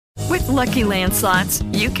Lucky Land Slots,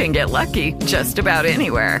 you can get lucky just about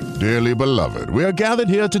anywhere. Dearly beloved, we are gathered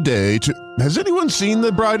here today to... Has anyone seen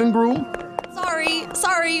the bride and groom?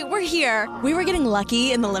 Sorry, we're here. We were getting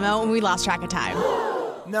lucky in the limo and we lost track of time.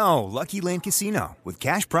 No, Lucky Land Casino, with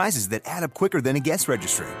cash prizes that add up quicker than a guest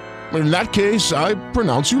registry. In that case, I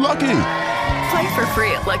pronounce you lucky. Play for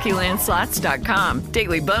free at LuckyLandSlots.com.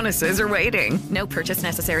 Daily bonuses are waiting. No purchase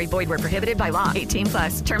necessary. Void where prohibited by law.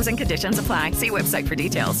 18+. Terms and conditions apply. See website for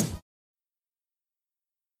details.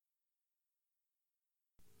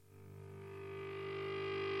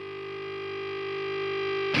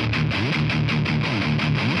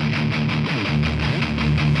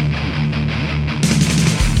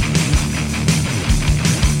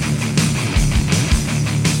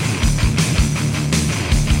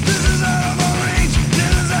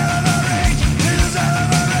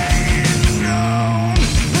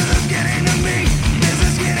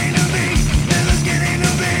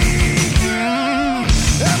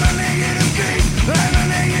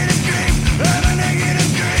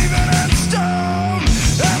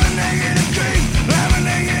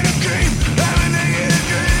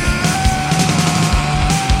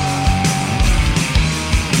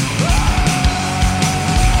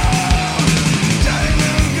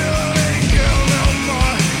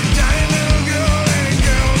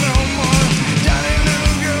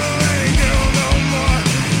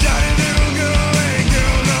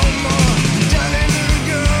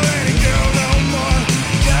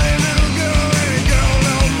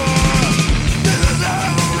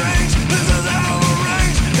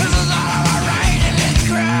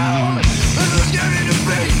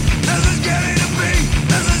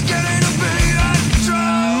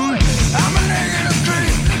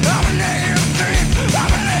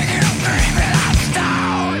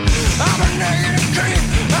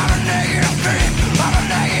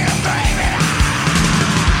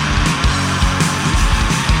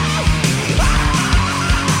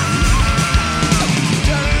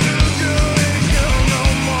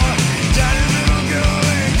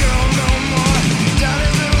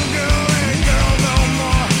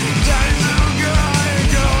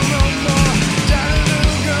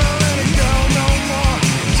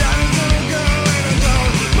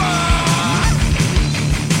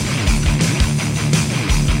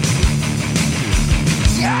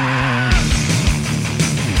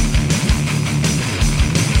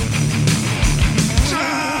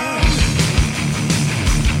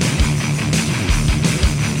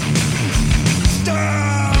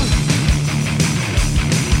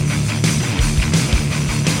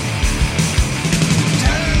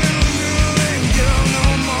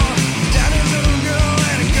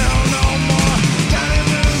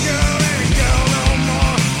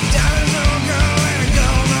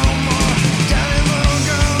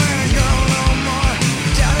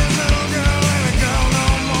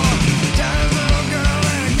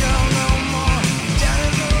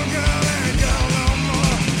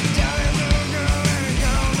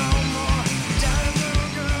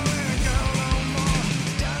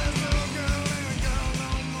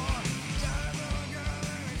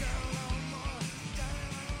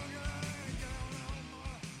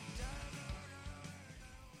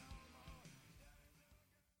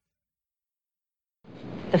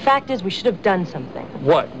 The fact is, we should have done something.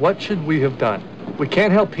 What? What should we have done? We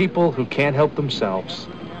can't help people who can't help themselves.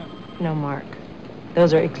 No, Mark.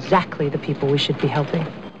 Those are exactly the people we should be helping.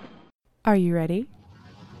 Are you ready?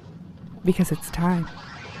 Because it's time.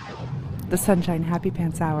 The Sunshine Happy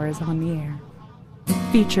Pants Hour is on the air.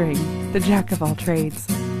 Featuring the jack of all trades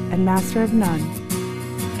and master of none,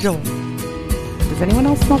 Joel. Does anyone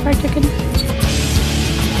else smell fried chicken?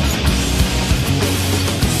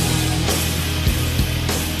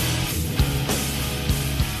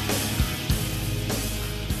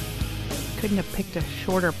 Couldn't have picked a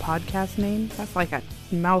shorter podcast name. That's like a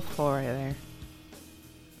mouthful right there.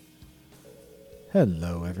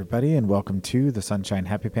 Hello, everybody, and welcome to the Sunshine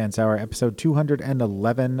Happy Pants Hour, episode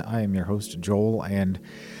 211. I am your host, Joel, and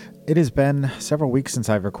it has been several weeks since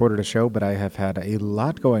I've recorded a show, but I have had a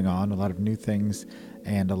lot going on, a lot of new things,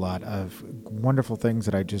 and a lot of wonderful things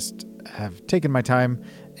that I just have taken my time,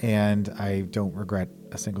 and I don't regret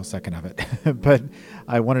a single second of it. But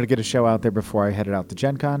I wanted to get a show out there before I headed out to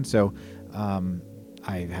Gen Con, so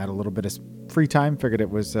I had a little bit of free time, figured it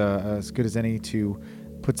was as good as any to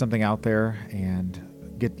put something out there and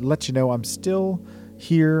let you know I'm still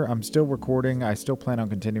here. I'm still recording. I still plan on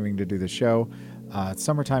continuing to do the show.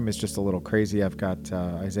 Summertime is just a little crazy. I've got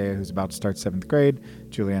Isaiah, who's about to start 7th grade.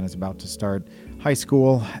 Juliana's about to start high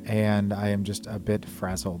school, and I am just a bit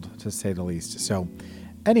frazzled, to say the least. So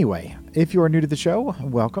Anyway, if you are new to the show,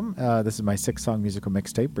 welcome. This is my 6-song musical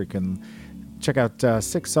mixtape where you can check out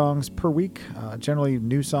 6 songs per week, generally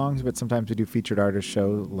new songs, but sometimes we do featured artist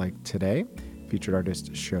show like today, featured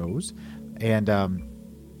artist shows. And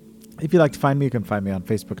if you'd like to find me, you can find me on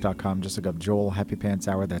Facebook.com. Just look up Joel Happy Pants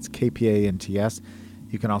Hour. That's KPANTS.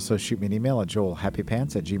 You can also shoot me an email at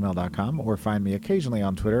joelhappypants@gmail.com or find me occasionally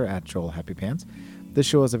on Twitter at joelhappypants. This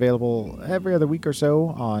show is available every other week or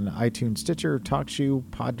so on iTunes, Stitcher, TalkShoe,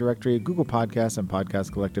 Pod Directory, Google Podcasts, and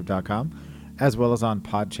podcastcollective.com, as well as on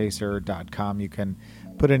podchaser.com. You can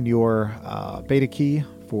put in your beta key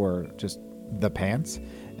for just the pants,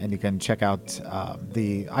 and you can check out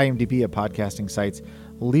the IMDb of podcasting sites,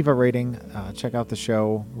 leave a rating, check out the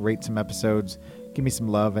show, rate some episodes, give me some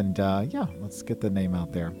love, and let's get the name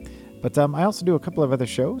out there. But I also do a couple of other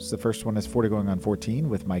shows. The first one is 40 Going on 14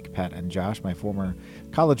 with Mike, Pat, and Josh, my former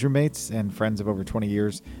college roommates and friends of over 20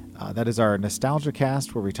 years. That is our nostalgia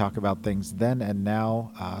cast where we talk about things then and now,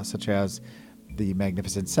 such as The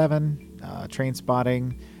Magnificent Seven, Train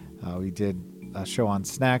Spotting. We did a show on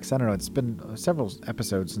snacks. I don't know. It's been several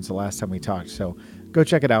episodes since the last time we talked, so go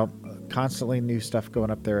check it out. Constantly new stuff going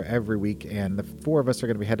up there every week, and the 4 of us are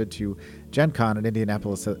going to be headed to Gen Con in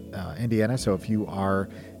Indianapolis, Indiana. So if you are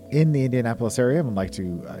in the Indianapolis area and would like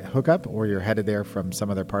to hook up, or you're headed there from some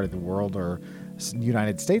other part of the world or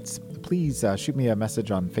United States, please shoot me a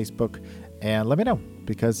message on Facebook and let me know,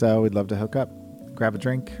 because we'd love to hook up. Grab a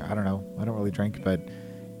drink. I don't know. I don't really drink, but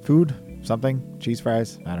food, something, cheese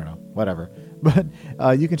fries, I don't know, whatever. But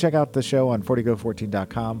you can check out the show on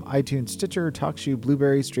 40go14.com, iTunes, Stitcher, TalkShoe,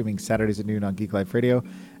 Blueberry, streaming Saturdays at noon on Geek Life Radio,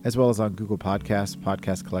 as well as on Google Podcasts,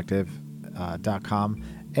 podcastcollective.com,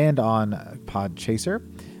 and on Podchaser.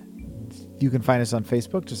 You can find us on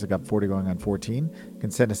Facebook. Just look up 40 Going on 14. You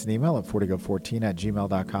can send us an email at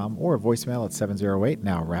 40go14@gmail.com or a voicemail at 708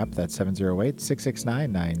 now rap. That's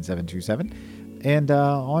 708-669-9727. And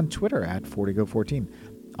on Twitter at 40go14.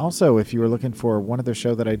 Also, if you are looking for one other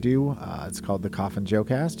show that I do, it's called The Coffin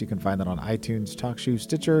Joecast. You can find that on iTunes, TalkShoe,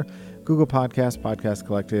 Stitcher, Google Podcasts, Podcast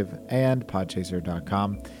Collective, and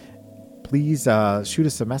Podchaser.com. Please shoot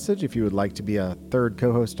us a message if you would like to be a third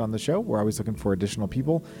co-host on the show. We're always looking for additional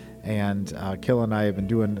people. And Kill and I have been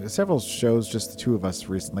doing several shows, just the 2 of us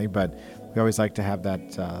recently, but we always like to have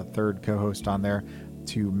that third co-host on there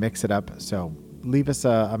to mix it up. So leave us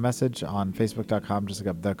a message on Facebook.com, just look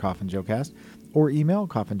up The Coffin Joecast, or email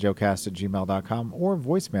coffinjoecast@gmail.com, or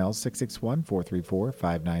voicemail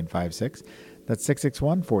 661-434-5956. That's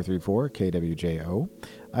 661-434-KWJO.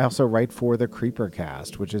 I also write for the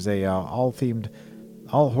Creepercast, which is a all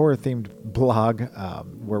horror-themed blog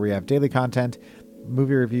where we have daily content,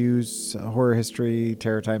 movie reviews, horror history,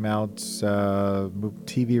 terror timeouts,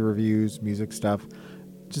 TV reviews, music stuff.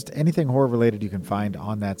 Just anything horror-related you can find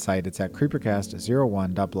on that site. It's at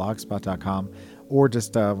creepercast01.blogspot.com, or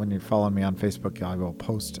just when you're following me on Facebook, I will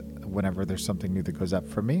post whenever there's something new that goes up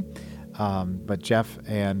from me. But Jeff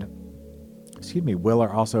and Will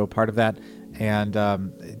are also a part of that. And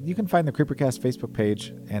you can find the Creepercast Facebook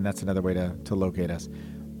page, and that's another way to locate us.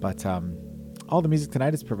 But all the music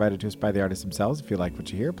tonight is provided to us by the artists themselves. If you like what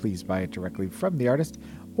you hear, please buy it directly from the artist.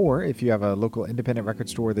 Or if you have a local independent record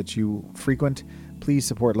store that you frequent, please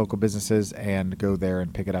support local businesses and go there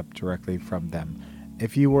and pick it up directly from them.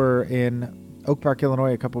 If you were in Oak Park,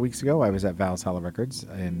 Illinois a couple weeks ago, I was at Valhalla Records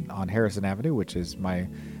on Harrison Avenue, which is my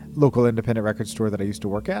local independent record store that I used to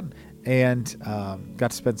work at, and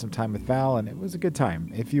got to spend some time with Val, and it was a good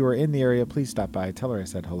time. If you are in the area, please stop by. Tell her I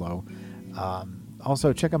said hello.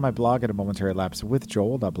 Also, check out my blog at a momentary lapse with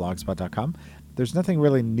joel.blogspot.com. There's nothing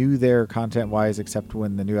really new there content-wise, except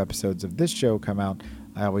when the new episodes of this show come out.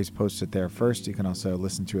 I always post it there first. You can also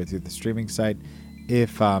listen to it through the streaming site.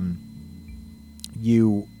 If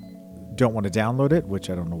you don't want to download it,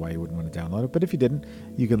 which I don't know why you wouldn't want to download it, but if you didn't,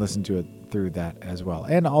 you can listen to it through that as well.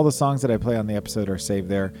 And all the songs that I play on the episode are saved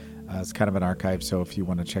there. It's kind of an archive, so if you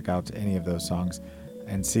want to check out any of those songs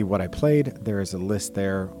and see what I played, there is a list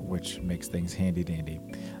there, which makes things handy dandy.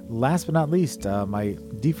 Last but not least, my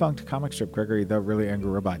defunct comic strip, Gregory the Really Angry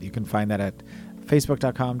Robot. You can find that at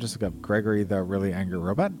facebook.com. Just look up Gregory the Really Angry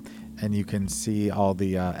Robot, and you can see all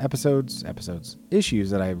the issues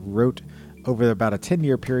that I wrote over about a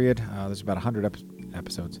 10-year period. There's about 100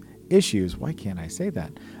 episodes. Issues, why can't I say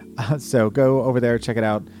that? So go over there, check it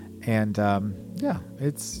out, and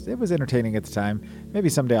it was entertaining at the time. Maybe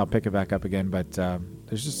someday I'll pick it back up again, but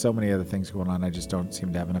there's just so many other things going on. I just don't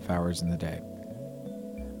seem to have enough hours in the day.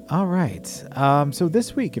 All right. So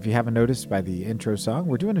this week, if you haven't noticed by the intro song,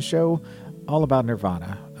 we're doing a show all about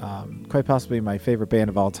Nirvana. Quite possibly my favorite band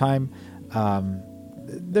of all time.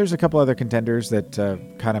 There's a couple other contenders that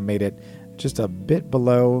kind of made it just a bit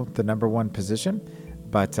below the number one position,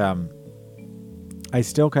 but I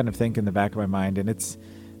still kind of think in the back of my mind, and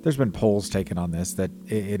there's been polls taken on this, that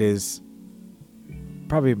it is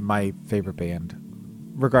probably my favorite band,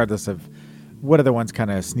 regardless of what other ones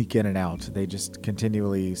kind of sneak in and out. They just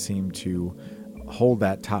continually seem to hold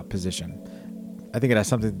that top position. I think it has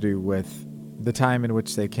something to do with the time in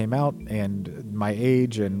which they came out and my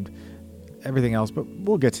age and everything else, but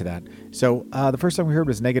we'll get to that. So the first song we heard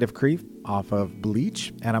was Negative Creep off of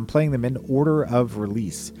Bleach, and I'm playing them in order of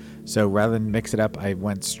release. So rather than mix it up, I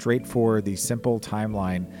went straight for the simple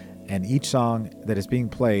timeline, and each song that is being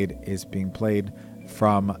played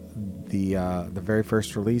from the very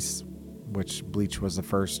first release, which Bleach was the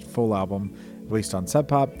first full album released on Sub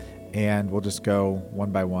Pop, and we'll just go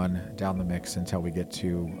one by one down the mix until we get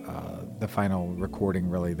to the final recording,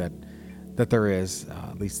 really, that there is,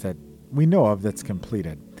 at least that we know of, that's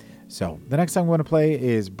completed. So the next song we want to play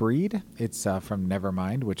is Breed. It's from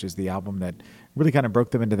Nevermind, which is the album that really kind of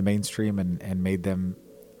broke them into the mainstream and made them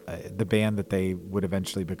the band that they would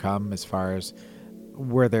eventually become, as far as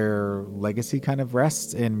where their legacy kind of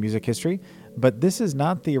rests in music history. But this is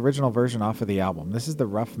not the original version off of the album. This is the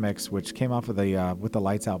rough mix, which came off of the with the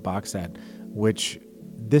Lights Out box set, which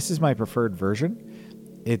this is my preferred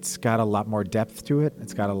version. It's got a lot more depth to it.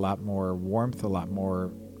 It's got a lot more warmth, a lot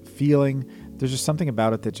more feeling. There's just something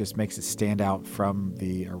about it that just makes it stand out from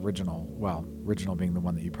the original. Well, original being the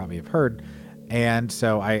one that you probably have heard. And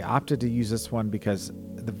so I opted to use this one because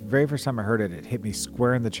the very first time I heard it, it hit me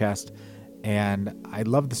square in the chest. And I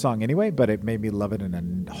loved the song anyway, but it made me love it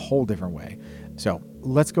in a whole different way. So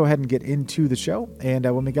let's go ahead and get into the show. And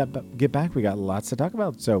when we get back, we got lots to talk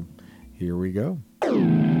about. So here we go.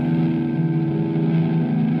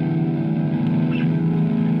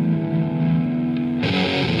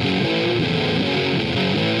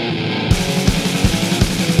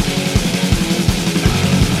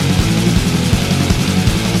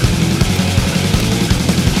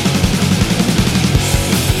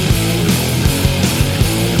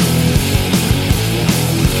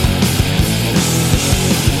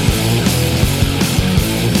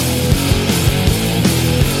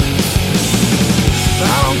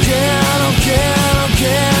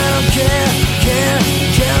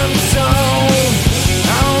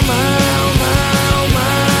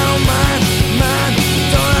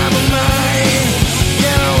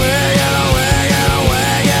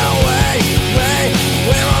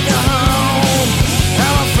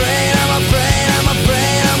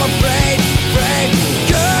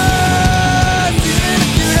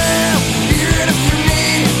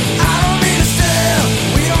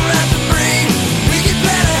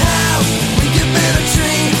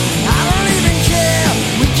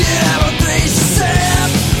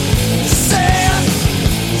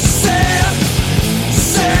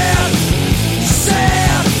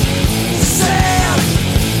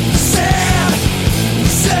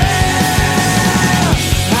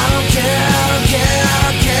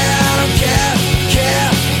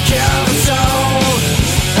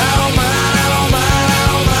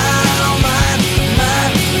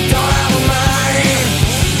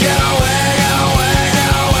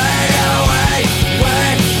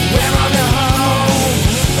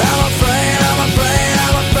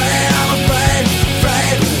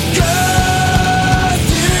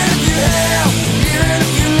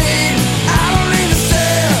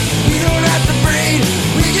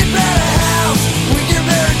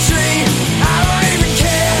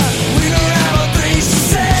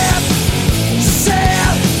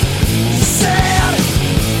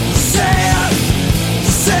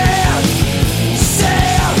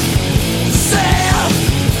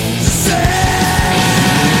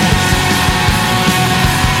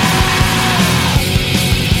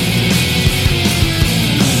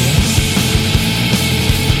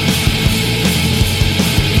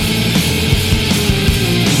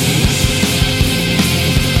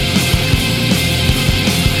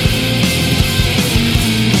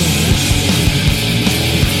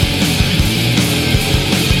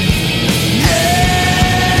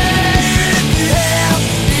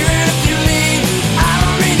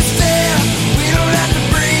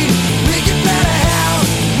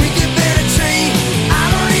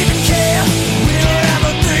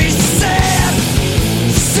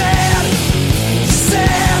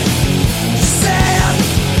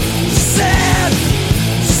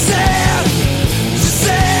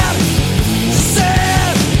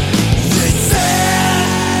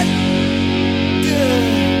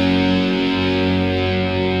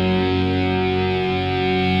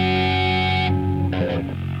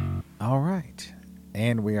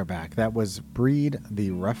 And we are back. That was Breed,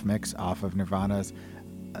 the rough mix off of Nirvana's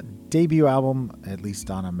debut album, at least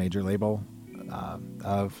on a major label,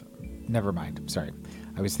 of Nevermind. Sorry.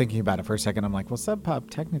 I was thinking about it for a second. I'm like, well, Sub Pop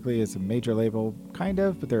technically is a major label, kind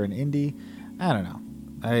of, but they're an indie. I don't know.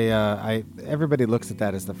 Everybody looks at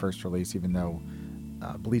that as the first release, even though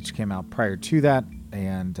Bleach came out prior to that,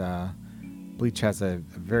 and Bleach has a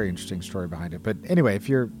very interesting story behind it. But anyway, if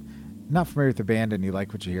you're not familiar with the band and you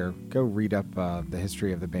like what you hear, go read up the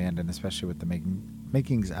history of the band, and especially with the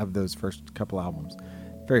makings of those first couple albums.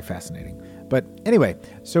 Very fascinating. But anyway,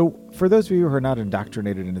 so for those of you who are not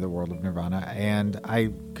indoctrinated into the world of Nirvana, and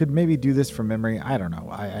I could maybe do this from memory, I don't know.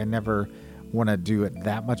 I never want to do it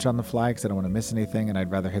that much on the fly because I don't want to miss anything, and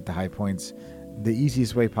I'd rather hit the high points the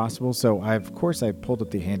easiest way possible. So I pulled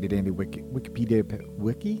up the handy dandy Wikipedia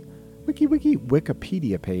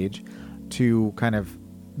page to kind of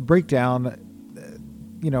break down,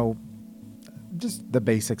 just the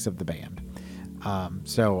basics of the band.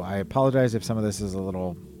 So I apologize if some of this is a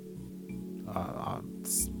little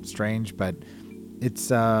strange, but it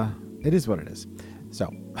is what it is. So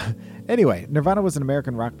anyway, Nirvana was an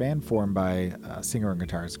American rock band formed by singer and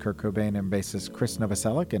guitarist Kurt Cobain and bassist Chris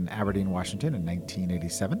Novoselic in Aberdeen, Washington in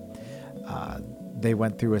 1987. They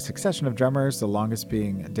went through a succession of drummers, the longest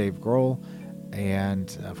being Dave Grohl,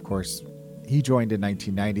 and of course he joined in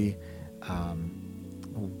 1990,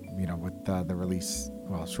 with the release,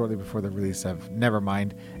 shortly before the release of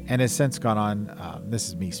Nevermind, and has since gone on, this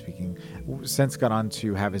is me speaking, since gone on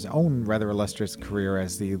to have his own rather illustrious career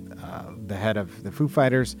as the head of the Foo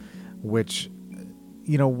Fighters, which,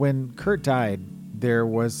 when Kurt died, there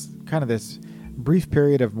was kind of this brief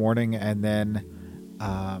period of mourning, and then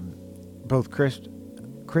both Chris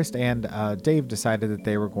and Dave decided that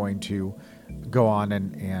they were going to go on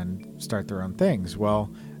and start their own things.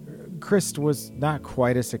 Well, Chris was not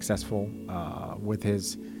quite as successful with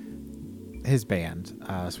his band.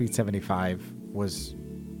 Sweet 75 was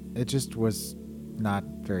not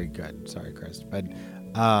very good. Sorry, Chris, but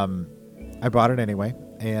I bought it anyway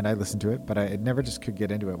and I listened to it, but I never just could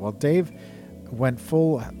get into it. Well, Dave went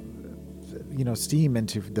full, steam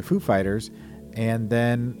into the Foo Fighters, and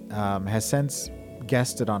then has since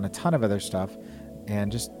guested on a ton of other stuff,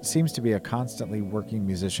 and just seems to be a constantly working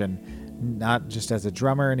musician. Not just as a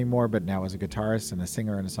drummer anymore, but now as a guitarist and a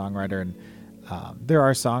singer and a songwriter. And there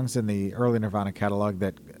are songs in the early Nirvana catalog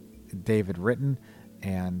that David written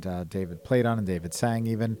and David played on and David sang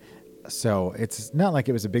even. So it's not like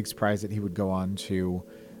it was a big surprise that he would go on to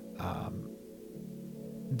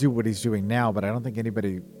do what he's doing now, but I don't think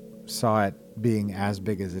anybody saw it being as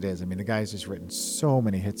big as it is. I mean, the guy's just written so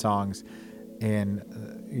many hit songs in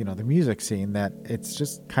the music scene that it's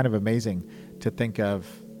just kind of amazing to think of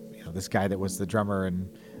this guy that was the drummer in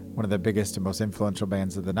one of the biggest and most influential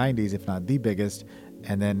bands of the 90s, if not the biggest,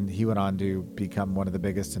 and then he went on to become one of the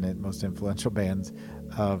biggest and most influential bands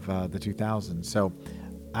of the 2000s. So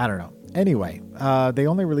I don't know. Anyway, they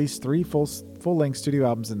only released 3 full-length studio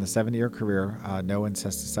albums in the 7-year career. No,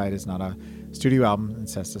 Incesticide is not a studio album.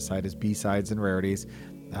 Incesticide is B-sides and rarities.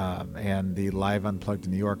 And the live Unplugged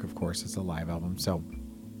in New York, of course, is a live album. So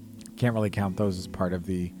can't really count those as part of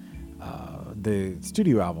the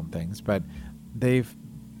studio album things, but they've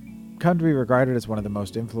come to be regarded as one of the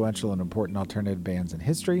most influential and important alternative bands in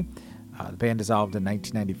history. The band dissolved in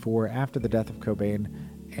 1994 after the death of Cobain,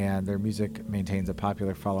 and their music maintains a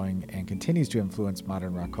popular following and continues to influence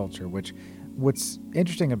modern rock culture. What's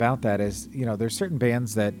interesting about that is, there's certain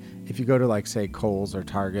bands that if you go to, like, say, Kohl's or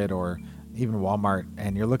Target or even Walmart,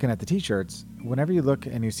 and you're looking at the t-shirts, whenever you look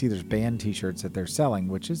and you see there's band t-shirts that they're selling,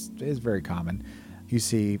 which is very common. You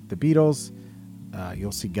see the Beatles,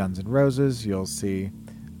 you'll see Guns N' Roses, you'll see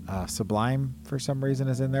Sublime for some reason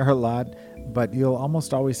is in there a lot, but you'll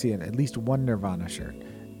almost always see at least one Nirvana shirt.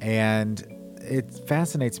 And it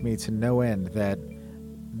fascinates me to no end that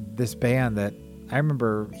this band that I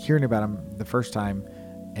remember hearing about them the first time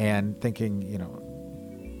and thinking,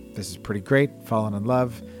 this is pretty great, falling in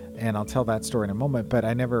love, and I'll tell that story in a moment, but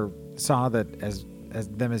I never saw that as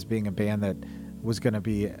them as being a band that was going to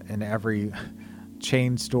be in every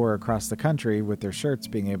chain store across the country with their shirts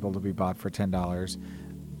being able to be bought for $10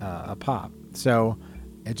 a pop. So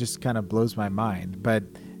it just kind of blows my mind. But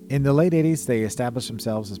in the late 80s, they established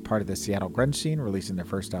themselves as part of the Seattle grunge scene, releasing their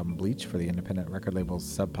first album, Bleach, for the independent record label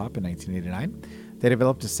Sub Pop in 1989. They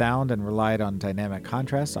developed a sound and relied on dynamic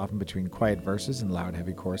contrast, often between quiet verses and loud,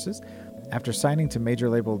 heavy choruses. After signing to major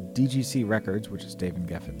label DGC Records, which is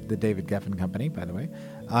the David Geffen company, by the way,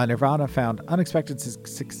 Nirvana found unexpected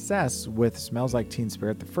success with Smells Like Teen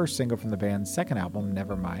Spirit, the first single from the band's second album,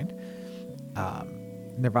 Nevermind.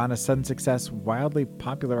 Nirvana's sudden success wildly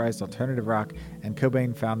popularized alternative rock, and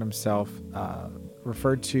Cobain found himself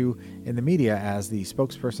referred to in the media as the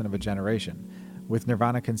spokesperson of a generation, with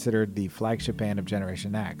Nirvana considered the flagship band of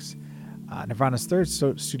Generation X. Nirvana's third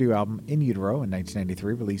studio album, In Utero, in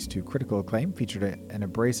 1993, released to critical acclaim, featured an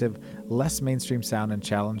abrasive, less mainstream sound and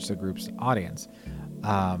challenged the group's audience.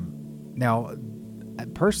 Now,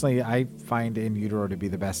 personally, I find In Utero to be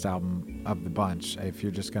the best album of the bunch, if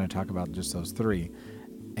you're just going to talk about just those three.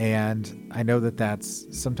 And I know that that's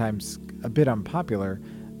sometimes a bit unpopular,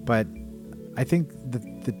 but I think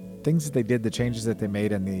the things that they did, the changes that they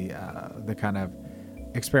made, and the kind of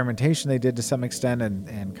experimentation they did to some extent,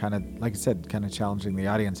 and kind of, like I said, kind of challenging the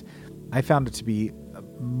audience, I found it to be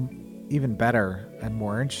even better and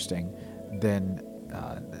more interesting than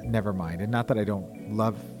Nevermind. And not that I don't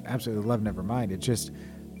absolutely love Nevermind. It just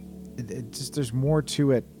there's more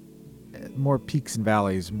to it, more peaks and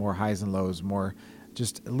valleys, more highs and lows, more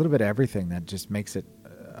just a little bit of everything that just makes it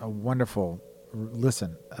a wonderful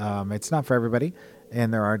listen. It's not for everybody,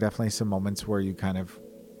 and there are definitely some moments where you kind of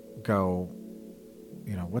go,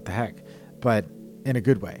 what the heck? But in a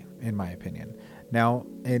good way, in my opinion. Now,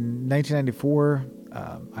 in 1994,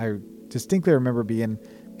 I distinctly remember being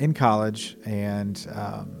in college, and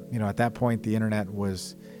at that point, the internet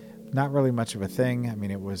was not really much of a thing. I mean,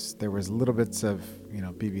 there was little bits of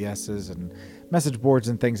BBSs and message boards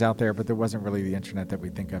and things out there, but there wasn't really the internet that we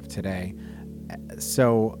think of today.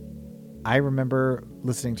 So I remember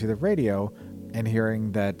listening to the radio and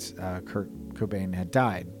hearing that Kurt Cobain had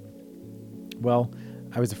died. Well,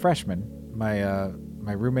 I was a freshman.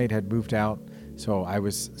 My roommate had moved out, so I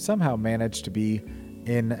was somehow managed to be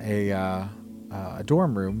in a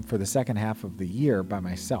dorm room for the second half of the year by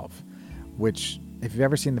myself, which, if you've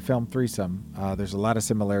ever seen the film Threesome, there's a lot of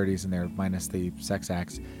similarities in there, minus the sex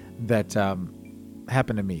acts, that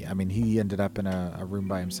happened to me. I mean, he ended up in a room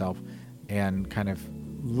by himself and kind of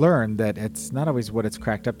learned that it's not always what it's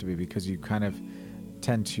cracked up to be, because you kind of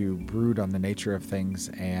tend to brood on the nature of things,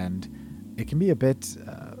 and it can be a bit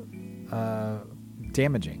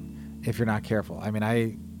damaging if you're not careful. I mean,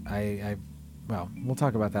 well, we'll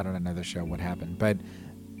talk about that on another show, what happened. But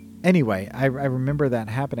anyway, I remember that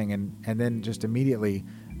happening, and then just immediately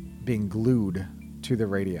being glued to the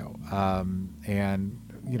radio, and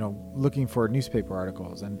looking for newspaper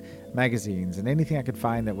articles and magazines and anything I could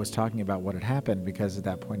find that was talking about what had happened, because at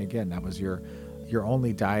that point, again, that was your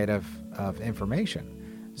only diet of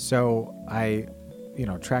information. So I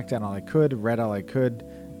tracked down all I could, read all I could,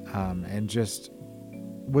 and just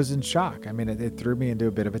was in shock. I mean, it threw me into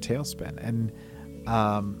a bit of a tailspin. And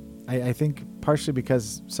I think partially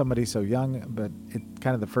because somebody so young, but it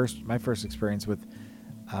kind of my first experience with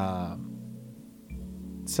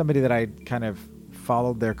somebody that I kind of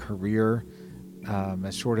followed their career,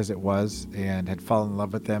 as short as it was, and had fallen in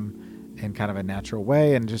love with them in kind of a natural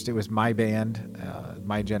way. And just, it was my band,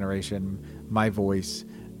 my generation, my voice.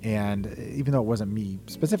 And even though it wasn't me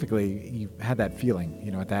specifically, you had that feeling,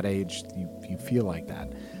 at that age, you feel like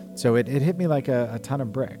that. So it hit me like a ton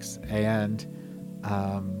of bricks. And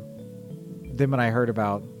then when I heard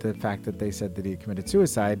about the fact that they said that he committed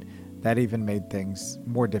suicide, that even made things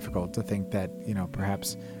more difficult to think that,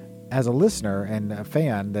 perhaps as a listener and a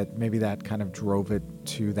fan, that maybe that kind of drove it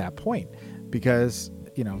to that point. Because,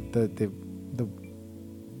 the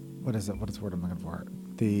what is the word I'm looking for?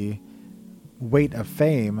 The weight of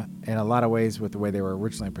fame, in a lot of ways, with the way they were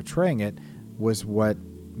originally portraying it, was what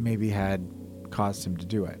maybe had caused him to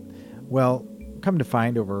do it. Well, come to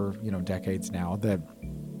find over decades now that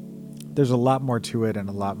there's a lot more to it, and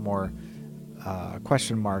a lot more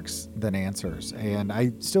question marks than answers. And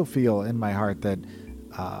I still feel in my heart that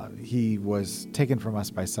he was taken from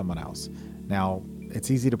us by someone else. Now,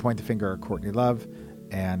 it's easy to point the finger at Courtney Love,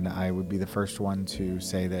 and I would be the first one to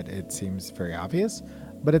say that it seems very obvious.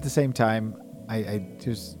 But at the same time, I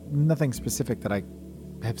there's nothing specific that I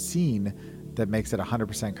have seen that makes it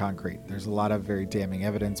 100% concrete. There's a lot of very damning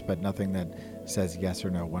evidence, but nothing that says yes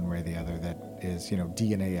or no one way or the other that is,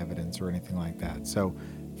 DNA evidence or anything like that. So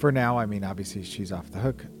for now, I mean, obviously she's off the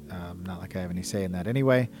hook. Not like I have any say in that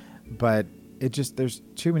anyway, but there's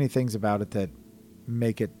too many things about it that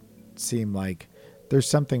make it seem like there's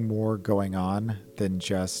something more going on than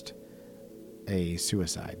just a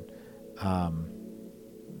suicide.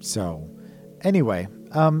 So anyway,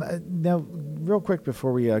 now real quick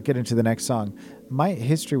before we get into the next song, my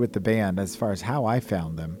history with the band, as far as how I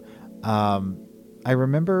found them, I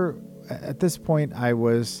remember at this point I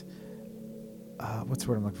was, what's the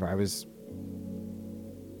word I'm looking for? I was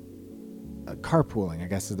carpooling, I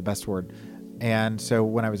guess is the best word. And so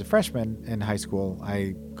when I was a freshman in high school,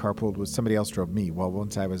 I carpooled with somebody else drove me. Well,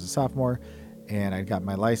 once I was a sophomore and I got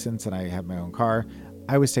my license and I had my own car,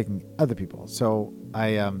 I was taking other people. So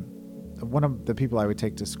I one of the people I would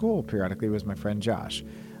take to school periodically was my friend Josh.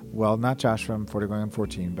 Well, not Josh from 40 Going on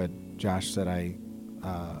 14, but Josh that I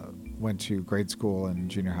went to grade school and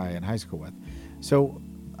junior high and high school with. So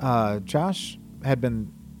Josh had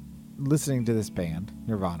been listening to this band,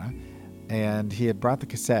 Nirvana, and he had brought the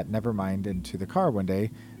cassette Nevermind into the car one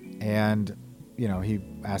day, and he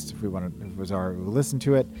asked if it was our listen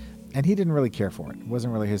to it, and he didn't really care for it. It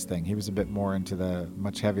wasn't really his thing. He was a bit more into the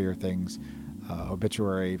much heavier things,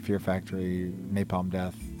 Obituary, Fear Factory, Napalm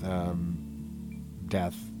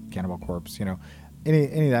Death, Cannibal Corpse,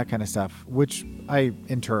 any of that kind of stuff, which I,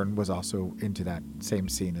 in turn, was also into that same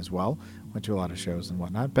scene as well. Went to a lot of shows and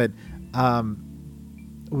whatnot. But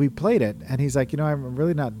we played it, and he's like, I'm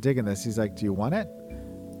really not digging this. He's like, do you want it?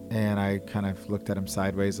 And I kind of looked at him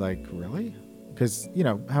sideways like, really? Because,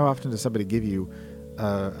 how often does somebody give you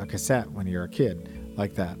a cassette when you're a kid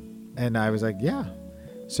like that? And I was like, yeah.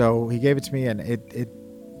 So he gave it to me, and it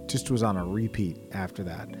just was on a repeat after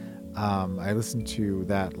that. I listened to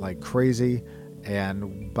that like crazy,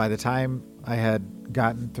 and by the time I had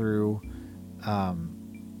gotten through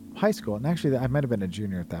high school, and actually I might have been a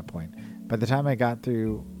junior at that point. By the time I got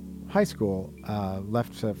through high school,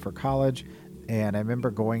 left for college, and I remember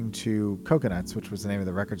going to Coconuts, which was the name of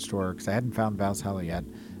the record store, because I hadn't found Valhalla yet,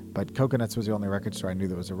 but Coconuts was the only record store I knew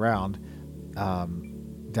that was around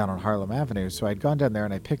down on Harlem Avenue. So I'd gone down there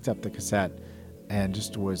and I picked up the cassette and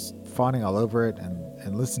just was fawning all over it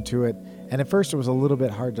and listened to it. And at first it was a little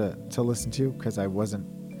bit hard to listen to because I wasn't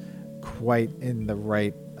quite in the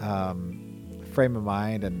right frame of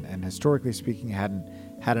mind, and historically speaking, hadn't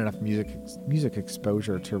had enough music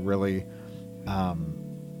exposure to really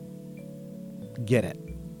get it,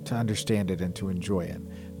 to understand it, and to enjoy it.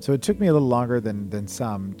 So it took me a little longer than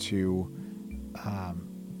some to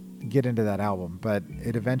get into that album, but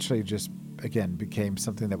it eventually just, again, became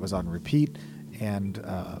something that was on repeat. And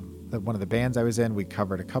one of the bands I was in, we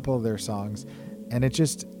covered a couple of their songs, and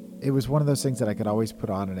it was one of those things that I could always put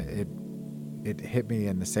on, and it hit me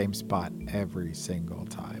in the same spot every single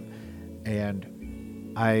time.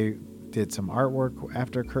 And I did some artwork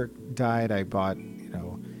after Kurt died. I bought,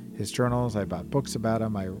 his journals. I bought books about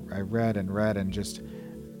him. I read, and just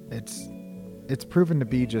it's proven to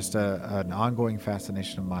be just an ongoing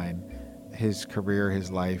fascination of mine, his career,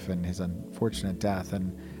 his life, and his unfortunate death.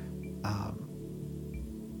 And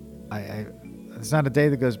it's not a day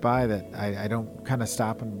that goes by that I don't kind of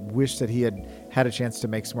stop and wish that he had a chance to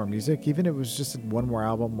make some more music, even if it was just one more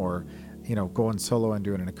album, or going solo and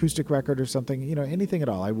doing an acoustic record or something, anything at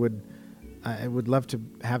all. I would love to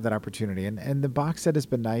have that opportunity. And the box set has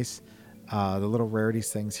been nice. The little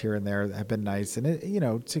rarities things here and there have been nice, and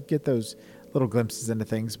to get those little glimpses into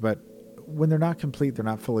things. But when they're not complete, they're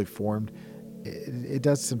not fully formed, it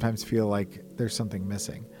does sometimes feel like there's something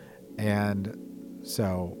missing. And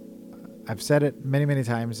so I've said it many, many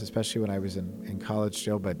times, especially when I was in college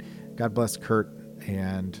still, but God bless Kurt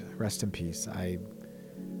and rest in peace. I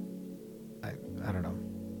don't know.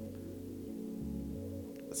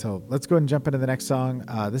 So let's go ahead and jump into the next song.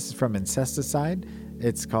 This is from Incesticide.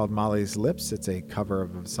 It's called Molly's Lips. It's a cover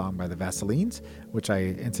of a song by the Vaselines, which I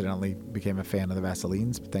incidentally became a fan of the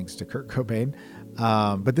Vaselines thanks to Kurt Cobain.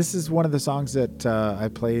 But this is one of the songs that I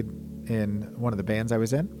played in one of the bands I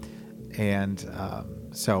was in. And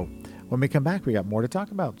so when we come back, we got more to talk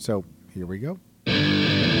about. So here we go.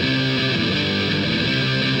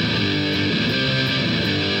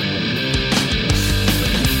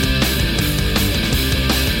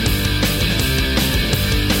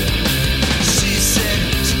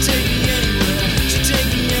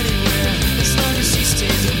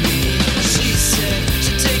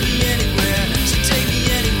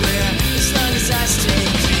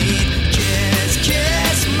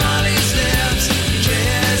 Molly's lips,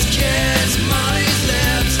 kiss, kiss, Molly's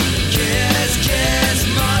lips, kiss,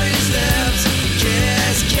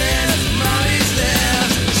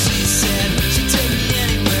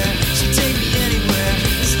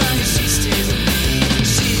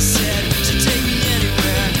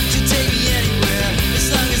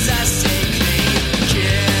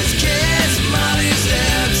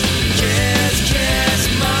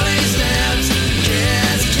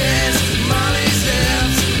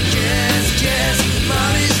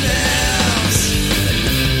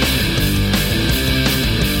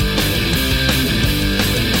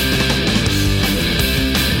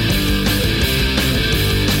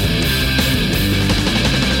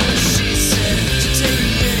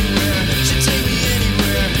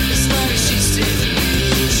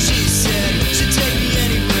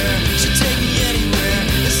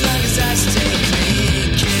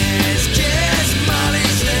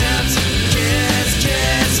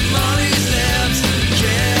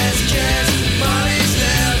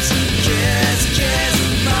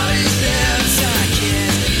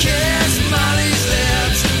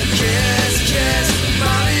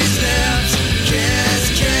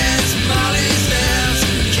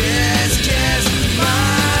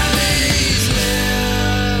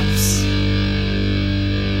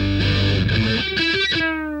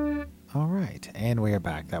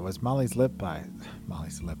 was Molly's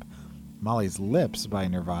Lips by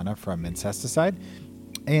Nirvana from Incesticide.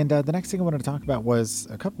 And the next thing I wanted to talk about was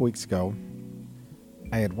a couple weeks ago,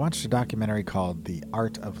 I had watched a documentary called The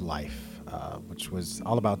Art of Life, which was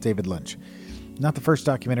all about David Lynch. Not the first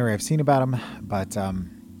documentary I've seen about him, but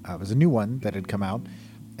it was a new one that had come out,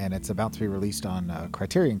 and it's about to be released on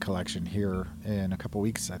Criterion Collection here in a couple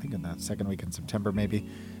weeks. I think in the second week in September maybe,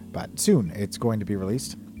 but soon it's going to be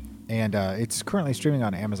released. And it's currently streaming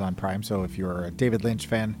on Amazon Prime, so if you're a David Lynch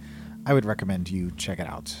fan, I would recommend you check it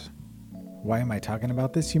out. Why am I talking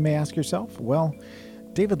about this, you may ask yourself? Well,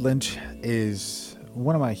 David Lynch is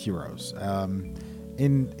one of my heroes. At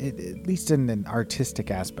least in an artistic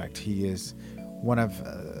aspect, he is one of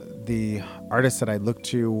the artists that I look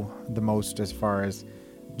to the most as far as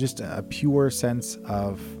just a pure sense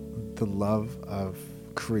of the love of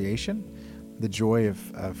creation, the joy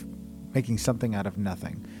of making something out of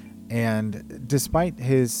nothing. And despite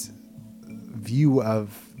his view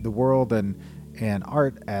of the world and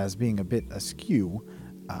art as being a bit askew,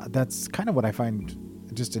 that's kind of what I find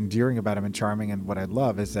just endearing about him and charming, and what I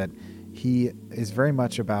love is that he is very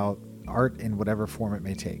much about art in whatever form it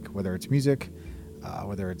may take, whether it's music,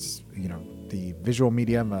 whether it's the visual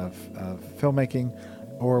medium of filmmaking,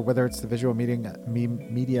 or whether it's the visual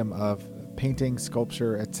medium of painting,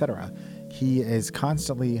 sculpture, etc. He is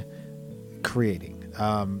constantly creating,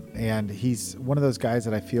 and he's one of those guys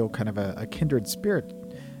that I feel kind of a kindred spirit,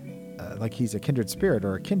 like he's a kindred spirit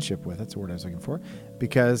or a kinship with. That's the word I was looking for,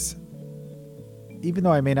 because even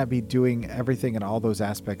though I may not be doing everything in all those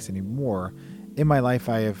aspects anymore, in my life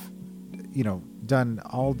I have, done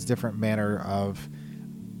all different manner of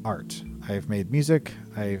art. I've made music,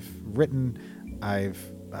 I've written, I've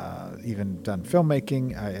even done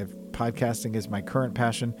filmmaking. Podcasting is my current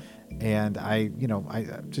passion, and I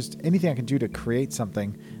just anything I can do to create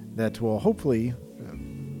something that will hopefully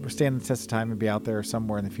stand the test of time and be out there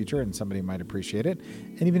somewhere in the future, and somebody might appreciate it.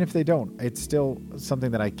 And even if they don't, it's still something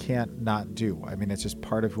that I can't not do. I mean, it's just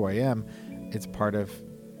part of who I am. It's part of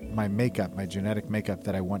my makeup, my genetic makeup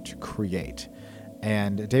that I want to create.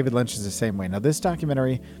 And David Lynch is the same way. Now, this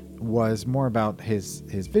documentary was more about his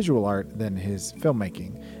visual art than his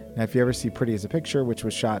filmmaking. Now, if you ever see Pretty as a Picture, which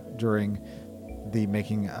was shot during the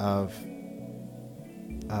making of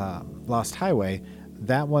Lost Highway,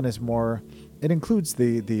 that one is more, it includes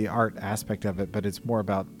the art aspect of it, but it's more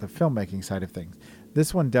about the filmmaking side of things.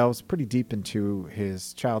 This one delves pretty deep into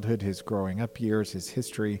his childhood, his growing up years, his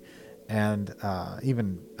history, and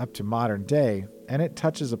even up to modern day, and it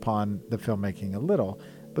touches upon the filmmaking a little,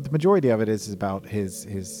 but the majority of it is about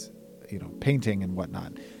his painting and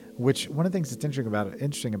whatnot. Which one of the things that's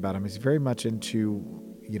interesting about him is very much into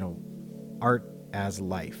art as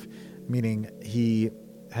life, meaning he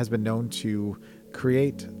has been known to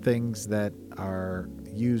create things that are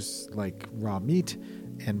used like raw meat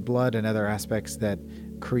and blood and other aspects that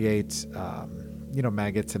create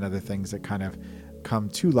maggots and other things that kind of come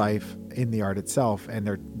to life in the art itself.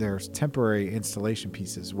 And there's temporary installation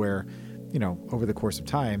pieces where over the course of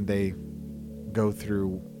time they go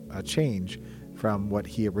through a change from what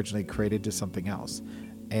he originally created to something else.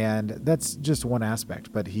 And that's just one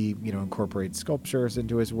aspect, but he incorporates sculptures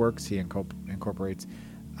into his works. He incorporates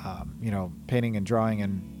painting and drawing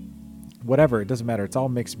and whatever. It doesn't matter. It's all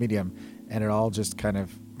mixed medium, and it all just kind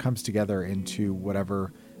of comes together into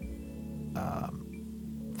whatever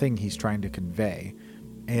thing he's trying to convey.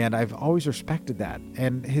 And I've always respected that.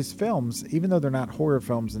 And his films, even though they're not horror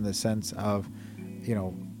films in the sense of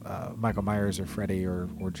Michael Myers or Freddy or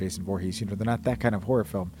Jason Voorhees, they're not that kind of horror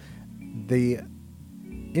film. The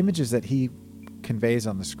images that he conveys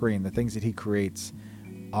on the screen, the things that he creates,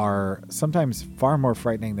 are sometimes far more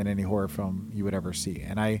frightening than any horror film you would ever see.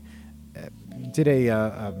 And I did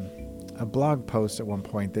a blog post at one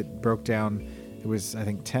point that broke down, it was I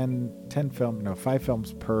think 5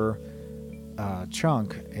 films per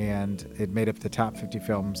chunk, and it made up the top 50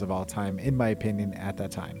 films of all time, in my opinion, at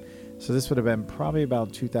that time. So this would have been probably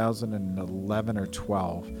about 2011 or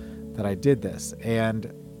 12 that I did this.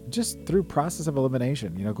 And just through process of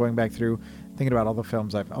elimination, going back through, thinking about all the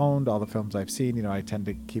films I've owned, all the films I've seen, I tend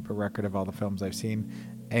to keep a record of all the films I've seen.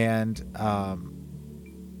 And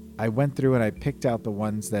I went through and I picked out the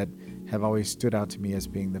ones that have always stood out to me as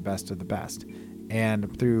being the best of the best.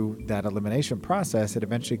 And through that elimination process, it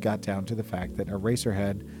eventually got down to the fact that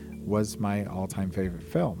Eraserhead was my all-time favorite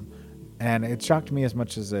film. And it shocked me as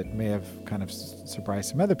much as it may have kind of surprised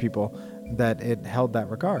some other people that it held that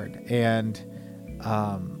regard. And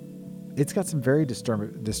it's got some very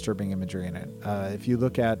disturbing imagery in it. If you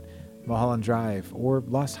look at Mulholland Drive or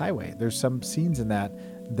Lost Highway, there's some scenes in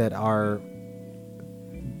that are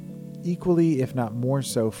equally, if not more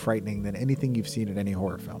so, frightening than anything you've seen in any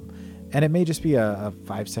horror film. And it may just be a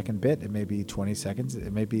 5-second bit. It may be 20 seconds.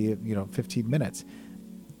 It may be, 15 minutes.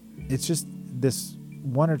 It's just this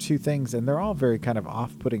one or two things, and they're all very kind of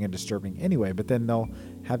off-putting and disturbing anyway, but then they'll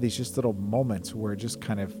have these just little moments where it just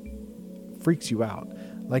kind of freaks you out.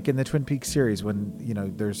 Like in the Twin Peaks series when,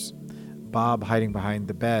 there's Bob hiding behind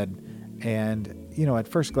the bed, and, at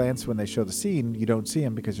first glance when they show the scene, you don't see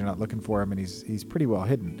him because you're not looking for him, and he's pretty well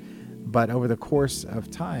hidden. But over the course of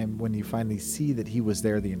time, when you finally see that he was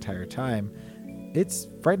there the entire time, it's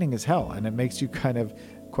frightening as hell, and it makes you kind of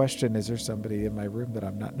question, is there somebody in my room that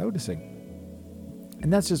I'm not noticing?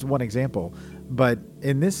 And that's just one example. But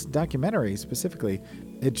in this documentary specifically,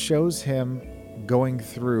 it shows him going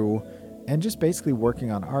through and just basically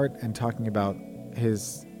working on art and talking about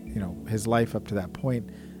his life up to that point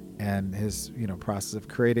and his, process of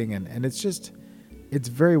creating. And it's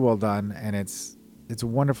very well done, and it's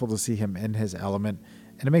wonderful to see him in his element,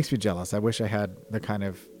 and it makes me jealous. I wish I had the kind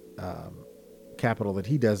of capital that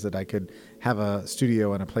he does, that I could have a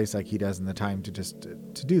studio and a place like he does, and the time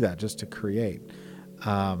to do that, just to create.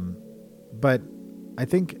 But I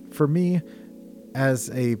think for me, as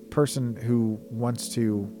a person who wants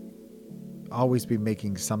to always be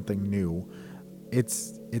making something new,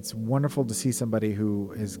 it's wonderful to see somebody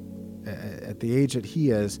who is at the age that he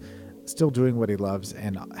is still doing what he loves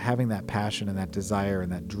and having that passion and that desire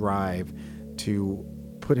and that drive to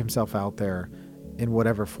put himself out there in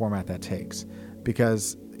whatever format that takes.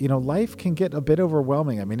 Because, life can get a bit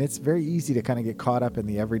overwhelming. I mean, it's very easy to kind of get caught up in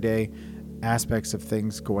the everyday aspects of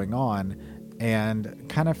things going on and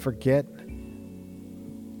kind of forget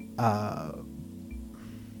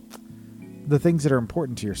the things that are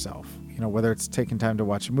important to yourself. Whether it's taking time to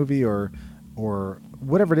watch a movie or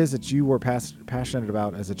whatever it is that you were passionate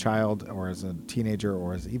about as a child or as a teenager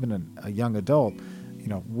or as even a young adult.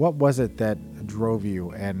 What was it that drove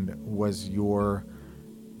you and was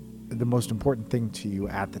the most important thing to you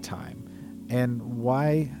at the time? And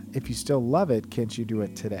why, if you still love it, can't you do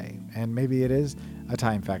it today? And maybe it is a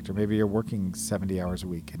time factor. Maybe you're working 70 hours a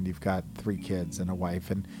week and you've got 3 kids and a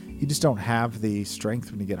wife, and you just don't have the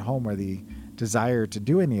strength when you get home or the desire to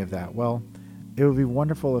do any of that. Well, it would be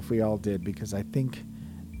wonderful if we all did, because I think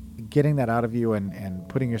getting that out of you and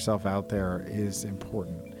putting yourself out there is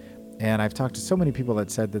important. And I've talked to so many people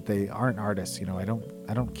that said that they aren't artists.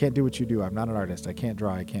 Can't do what you do. I'm not an artist. I can't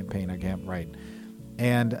draw. I can't paint. I can't write.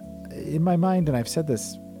 And in my mind, and I've said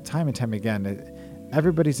this time and time again,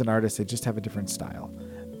 everybody's an artist. They just have a different style.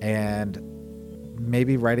 And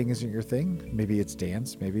maybe writing isn't your thing. Maybe it's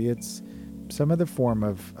dance. Maybe it's some other form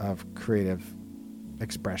of creative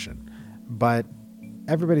expression. But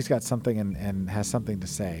everybody's got something and has something to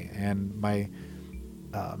say. And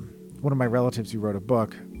one of my relatives who wrote a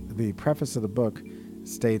book, the preface of the book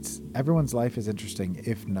states, everyone's life is interesting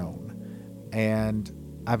if known. And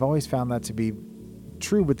I've always found that to be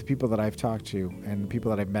true with the people that I've talked to and the people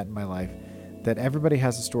that I've met in my life, that everybody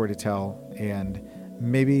has a story to tell, and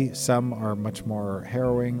maybe some are much more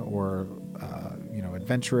harrowing or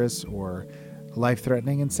adventurous or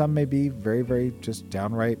life-threatening, and some may be very, very just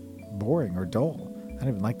downright boring or dull. I don't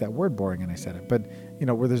even like that word, boring, and I said it, but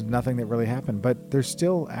where there's nothing that really happened. But there's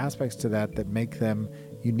still aspects to that make them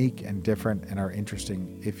unique and different and are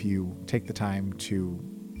interesting if you take the time to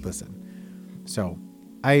listen. So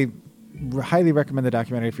I highly recommend the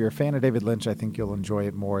documentary. If you're a fan of David Lynch, I think you'll enjoy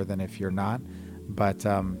it more than if you're not. But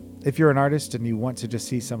if you're an artist and you want to just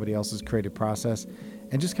see somebody else's creative process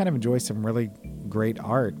and just kind of enjoy some really great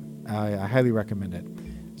art, I highly recommend it.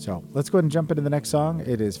 So let's go ahead and jump into the next song.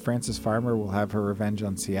 It is Frances Farmer Will Have Her Revenge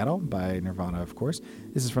on Seattle by Nirvana, of course.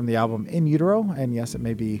 This is from the album In Utero, and yes, it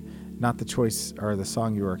may be not the choice or the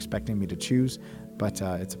song you were expecting me to choose, but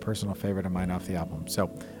it's a personal favorite of mine off the album. So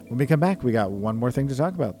when we come back, we got one more thing to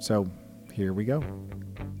talk about. So here we go.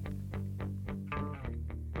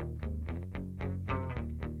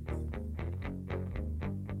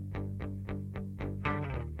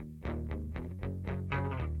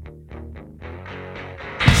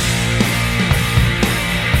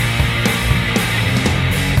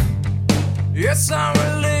 Yes, I'm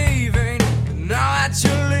relieving, now that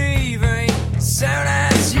you're leaving, soon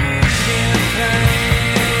as you get paid.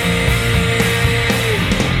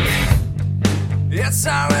 Yes,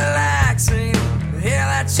 I'm relaxing, hear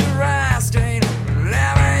that you're resting,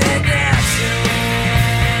 never you get away.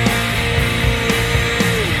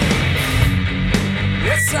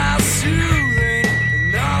 Yes, I'm soothing,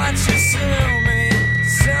 know that you soothe me,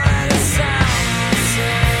 soon as you sound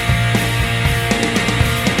myself.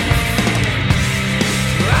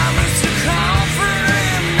 Come.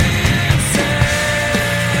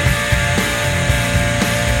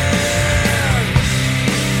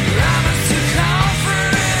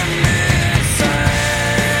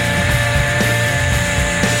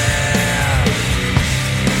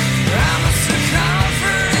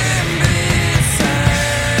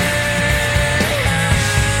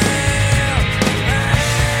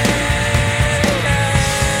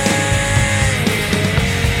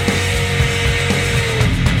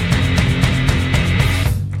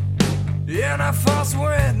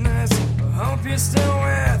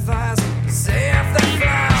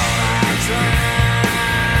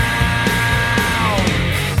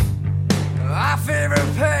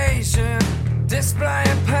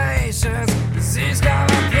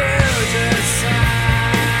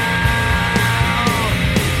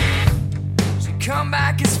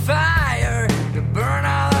 fire to burn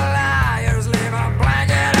all the liars, leave a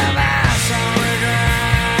blanket of ash on the ground.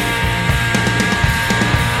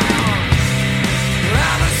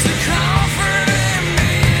 I miss the comfort in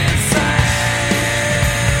me inside.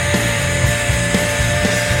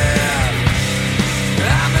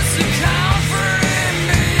 I miss the comfort in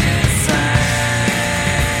me inside.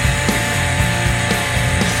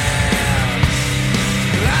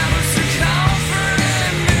 I miss the comfort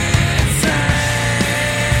in me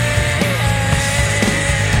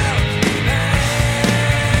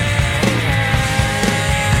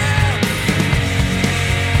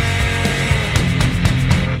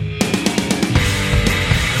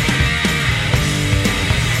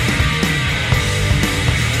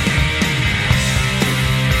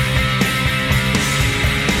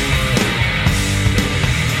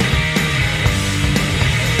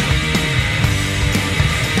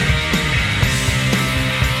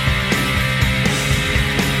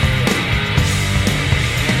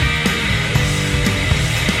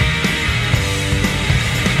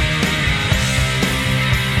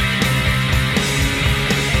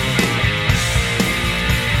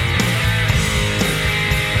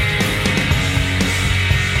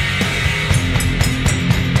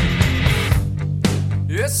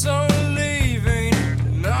You're so leaving,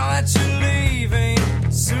 know that you're leaving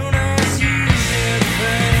soon as you get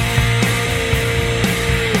paid.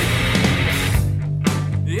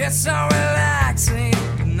 It's so relaxing,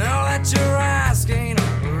 know that you're asking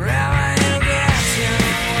wherever you get your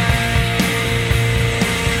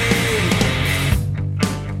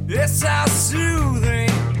way. It's so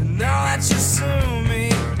soothing, know that you sue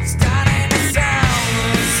me, starting to sound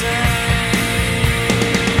the same.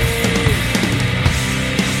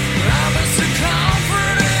 I miss the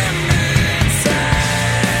comfort in me inside.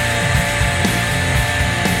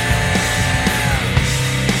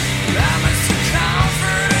 I miss the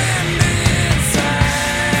comfort in me inside.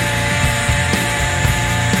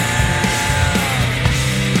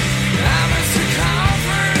 I miss the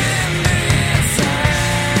comfort in me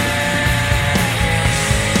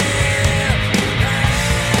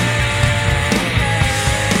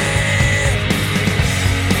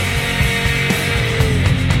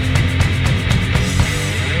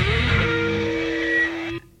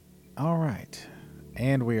All right.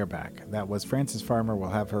 And we are back. That was Frances Farmer Will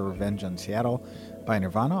Have Her Revenge on Seattle by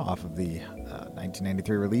Nirvana off of the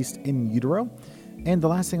 1993 release In Utero. And the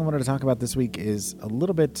last thing I wanted to talk about this week is a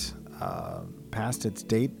little bit past its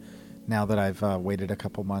date now that I've waited a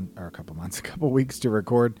couple weeks to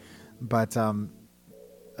record. But a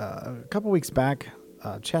couple weeks back,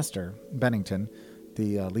 Chester Bennington,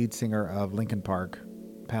 the lead singer of Linkin Park,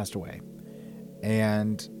 passed away.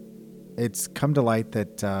 And it's come to light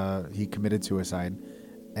that he committed suicide.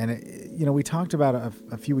 And, we talked about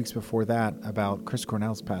a few weeks before that about Chris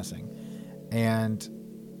Cornell's passing. And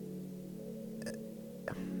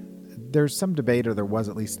there's some debate, or there was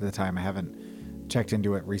at least at the time, I haven't checked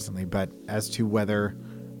into it recently, but as to whether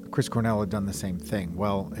Chris Cornell had done the same thing.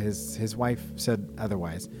 Well, his wife said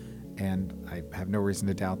otherwise. And I have no reason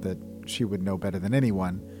to doubt that she would know better than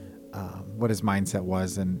anyone what his mindset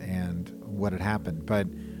was and what had happened. But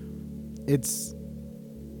it's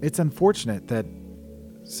unfortunate that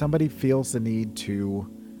somebody feels the need to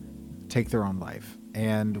take their own life.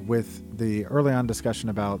 And with the early on discussion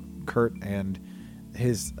about Kurt and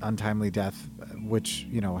his untimely death, which,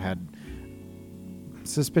 had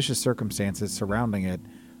suspicious circumstances surrounding it,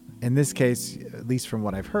 in this case, at least from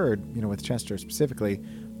what I've heard, with Chester specifically,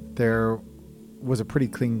 there was a pretty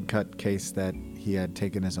clean-cut case that he had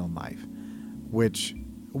taken his own life, which,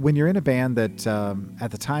 when you're in a band that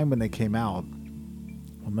at the time when they came out,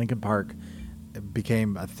 when Linkin Park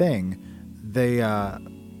became a thing, they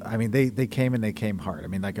came and they came hard. I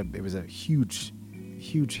mean, it was a huge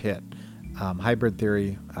hit. Hybrid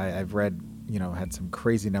Theory, I've read, had some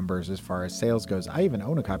crazy numbers as far as sales goes. I even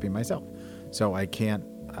own a copy myself, so I can't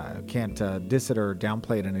diss it or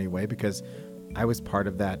downplay it in any way because I was part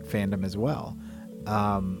of that fandom as well.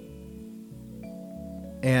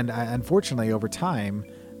 And unfortunately, over time,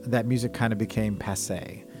 that music kind of became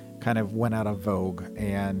passé, kind of went out of vogue,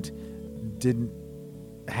 and didn't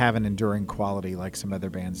have an enduring quality like some other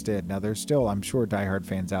bands did. Now, there's still, I'm sure, diehard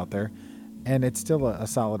fans out there, and it's still a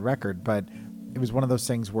solid record, but it was one of those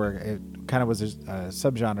things where it kind of was a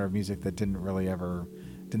subgenre of music that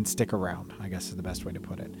didn't stick around, I guess is the best way to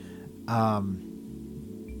put it. And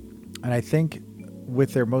I think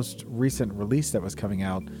with their most recent release that was coming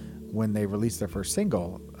out, when they released their first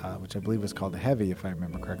single, which I believe was called Heavy, if I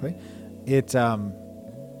remember correctly, it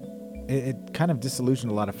kind of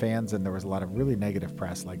disillusioned a lot of fans, and there was a lot of really negative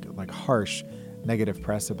press, like harsh negative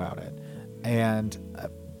press about it. And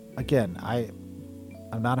again,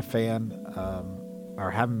 I'm not a fan, or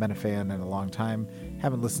haven't been a fan in a long time.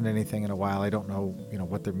 Haven't listened to anything in a while. I don't know,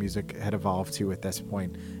 what their music had evolved to at this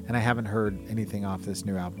point, and I haven't heard anything off this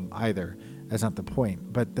new album either. That's not the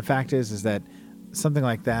point. But the fact is that something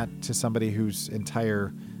like that to somebody whose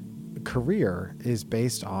entire career is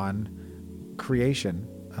based on creation,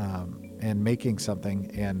 and making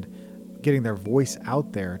something and getting their voice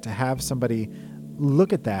out there, to have somebody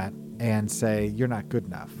look at that and say, you're not good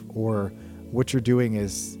enough, or what you're doing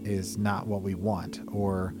is not what we want,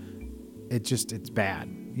 or it's bad.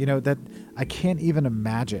 That I can't even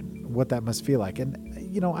imagine what that must feel like. And,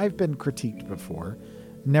 I've been critiqued before,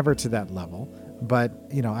 never to that level, but,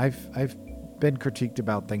 I've been critiqued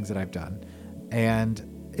about things that I've done,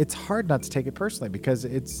 and it's hard not to take it personally, because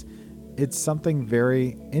it's something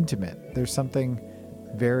very intimate. There's something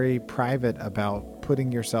very private about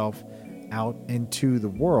putting yourself out into the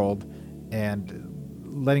world and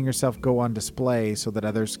letting yourself go on display so that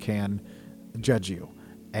others can judge you.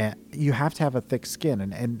 And you have to have a thick skin.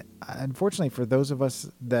 And unfortunately, for those of us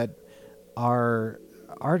that are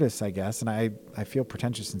artists, I guess, and I feel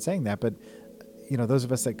pretentious in saying that, but those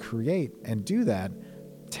of us that create and do that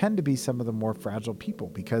tend to be some of the more fragile people,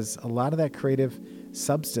 because a lot of that creative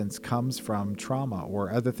substance comes from trauma or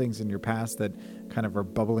other things in your past that kind of are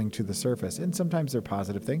bubbling to the surface. And sometimes they're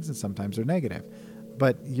positive things and sometimes they're negative,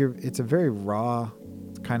 but it's a very raw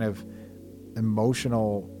kind of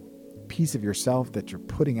emotional piece of yourself that you're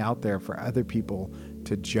putting out there for other people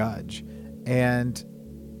to judge. And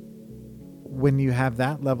when you have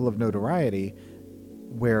that level of notoriety,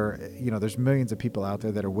 where there's millions of people out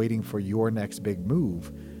there that are waiting for your next big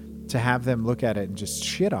move, to have them look at it and just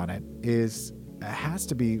shit on it has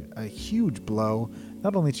to be a huge blow,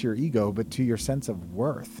 not only to your ego but to your sense of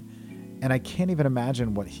worth. And I can't even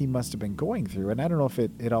imagine what he must have been going through. And I don't know if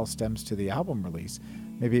it all stems to the album release.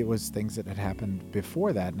 Maybe it was things that had happened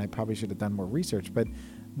before that, and I probably should have done more research. But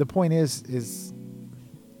the point is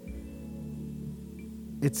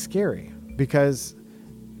it's scary, because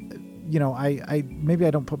I maybe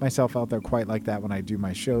I don't put myself out there quite like that when I do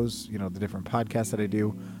my shows, the different podcasts that I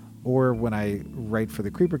do, or when I write for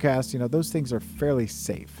the Creepercast. Those things are fairly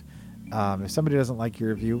safe. If somebody doesn't like your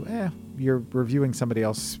review, you're reviewing somebody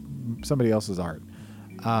else's art.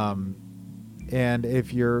 And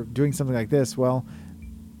if you're doing something like this, well,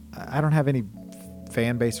 I don't have any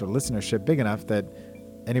fan base or listenership big enough that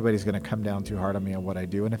anybody's going to come down too hard on me on what I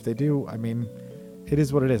do. And if they do, I mean, it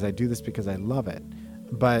is what it is. I do this because I love it.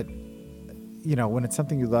 But when it's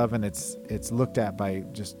something you love and it's looked at by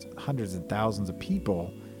just hundreds and thousands of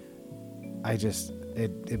people,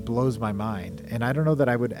 it blows my mind. And I don't know that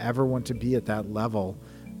I would ever want to be at that level,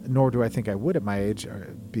 nor do I think I would at my age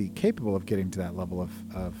be capable of getting to that level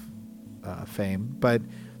of fame. But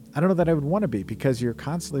I don't know that I would want to be, because you're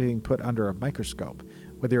constantly being put under a microscope,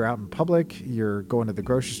 whether you're out in public, you're going to the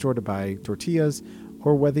grocery store to buy tortillas,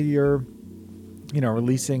 or whether you're,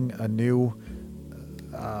 releasing a new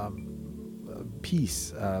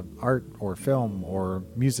piece, art or film or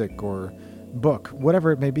music or book,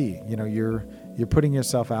 whatever it may be. You're putting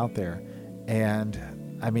yourself out there.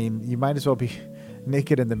 And I mean, you might as well be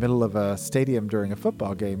naked in the middle of a stadium during a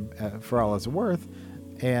football game, for all it's worth.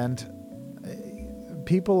 And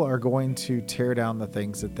people are going to tear down the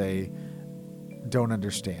things that they don't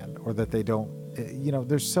understand, or that they don't,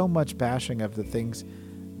 there's so much bashing of the things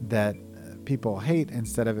that people hate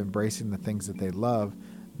instead of embracing the things that they love,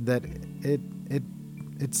 that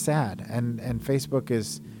it's sad. And Facebook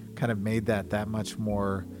has kind of made that much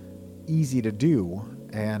more easy to do.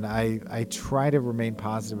 And I try to remain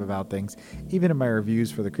positive about things. Even in my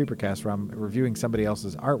reviews for the Creepercast, where I'm reviewing somebody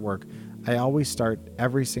else's artwork, I always start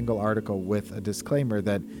every single article with a disclaimer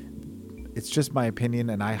that it's just my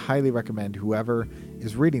opinion, and I highly recommend whoever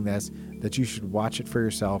is reading this that you should watch it for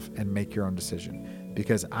yourself and make your own decision.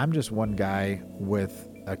 Because I'm just one guy with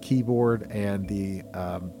a keyboard and the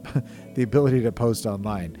the ability to post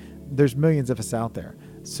online. There's millions of us out there.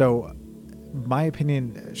 So my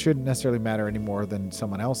opinion shouldn't necessarily matter any more than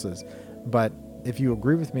someone else's. But if you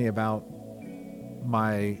agree with me about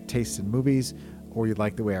my tastes in movies, or you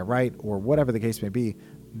like the way I write, or whatever the case may be,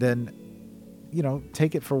 then,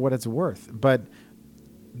 take it for what it's worth. But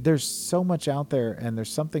there's so much out there, and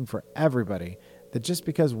there's something for everybody, that just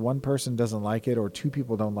because one person doesn't like it, or two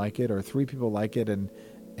people don't like it, or three people like it,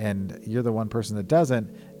 and you're the one person that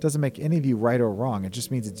doesn't make any of you right or wrong. It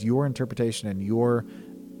just means it's your interpretation and your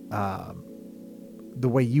the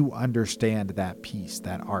way you understand that piece,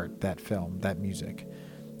 that art, that film, that music.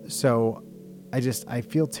 So I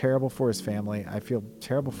feel terrible for his family. I feel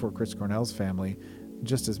terrible for Chris Cornell's family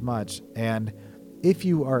just as much. And if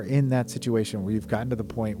you are in that situation where you've gotten to the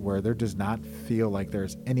point where there does not feel like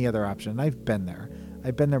there's any other option, and I've been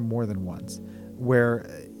there more than once, where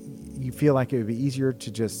you feel like it would be easier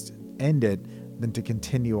to just end it than to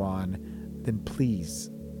continue on, then please,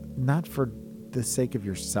 not for the sake of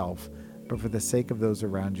yourself, but for the sake of those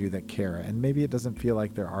around you that care. And maybe it doesn't feel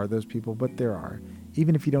like there are those people, but there are.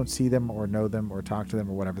 Even if you don't see them or know them or talk to them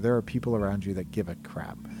or whatever, there are people around you that give a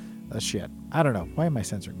crap. A shit. I don't know. Why am I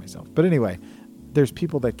censoring myself? But anyway, there's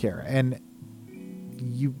people that care. And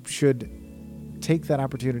you should take that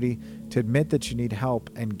opportunity to admit that you need help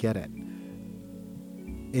and get it.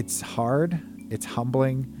 It's hard. It's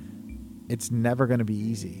humbling. It's never going to be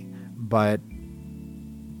easy. But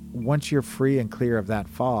once you're free and clear of that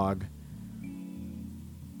fog,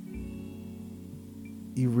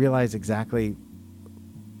 you realize exactly,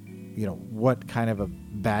 what kind of a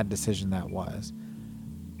bad decision that was.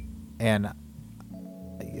 And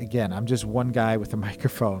again, I'm just one guy with a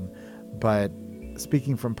microphone, but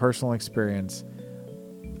speaking from personal experience,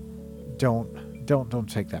 don't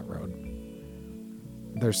take that road.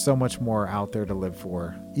 There's so much more out there to live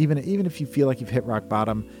for. Even if you feel like you've hit rock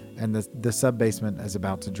bottom and the sub-basement is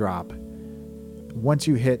about to drop, once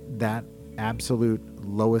you hit that absolute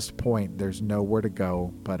lowest point, there's nowhere to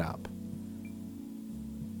go but up.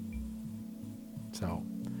 So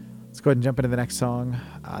let's go ahead and jump into the next song.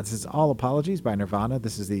 This is All Apologies by Nirvana.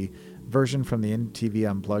 This is the version from the MTV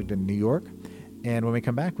Unplugged in New York. And when we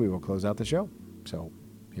come back, we will close out the show. So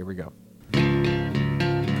here we go.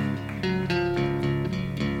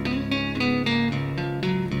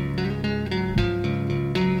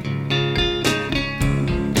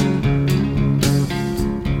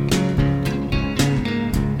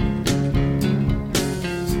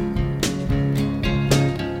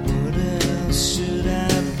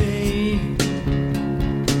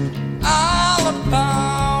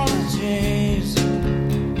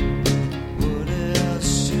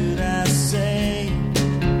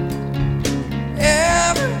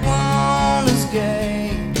 Everyone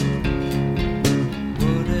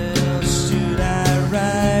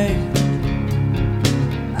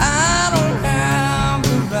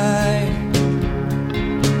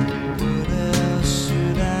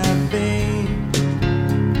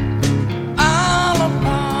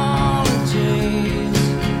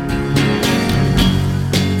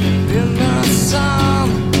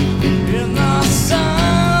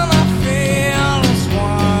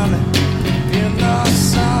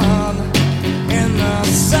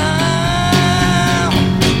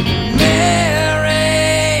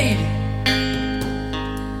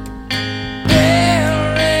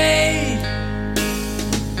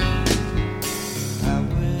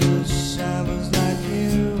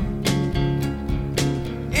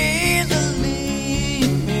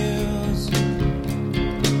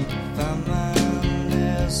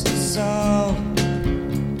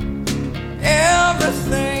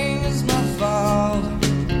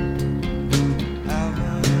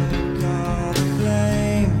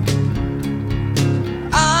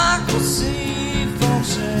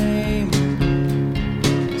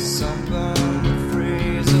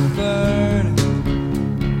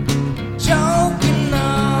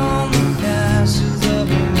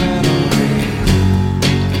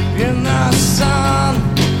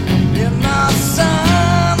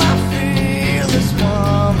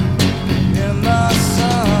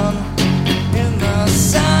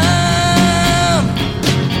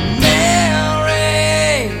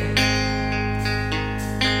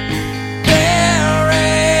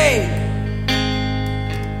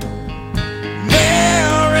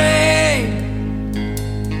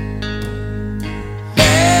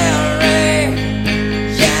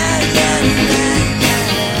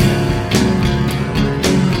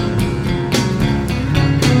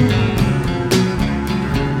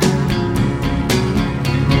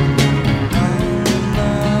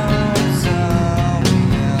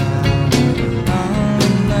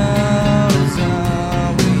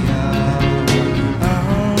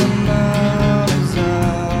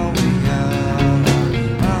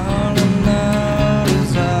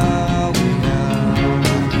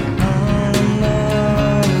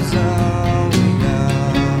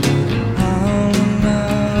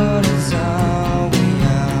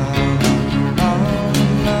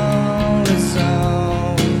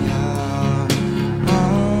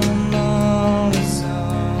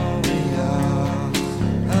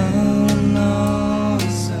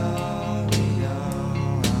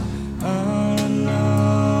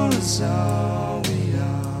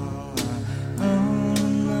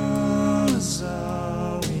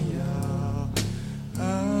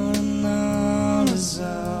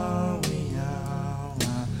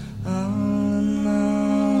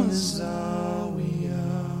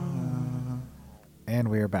And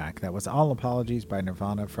we are back. That was All Apologies by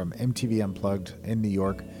Nirvana from MTV Unplugged in New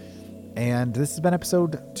York. And this has been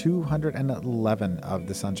episode 211 of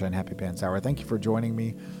the Sunshine Happy Pants Hour. Thank you for joining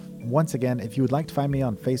me. Once again, if you would like to find me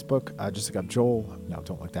on Facebook, just look up Joel. No,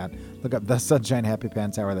 don't look that. Look up the Sunshine Happy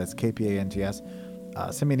Pants Hour. That's KPANTS.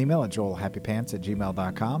 Send me an email at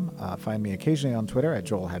joelhappypants@gmail.com. Find me occasionally on Twitter at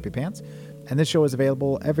joelhappypants. And this show is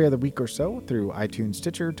available every other week or so through iTunes,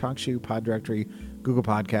 Stitcher, TalkShoe, Pod Directory, Google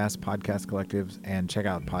Podcasts, Podcast Collectives, and check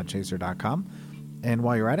out podchaser.com. And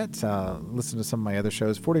while you're at it, listen to some of my other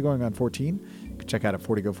shows. 40 Going on 14. You can check out at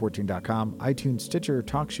 40go14.com. iTunes, Stitcher,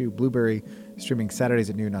 TalkShoe, Blueberry, streaming Saturdays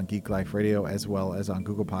at noon on Geek Life Radio, as well as on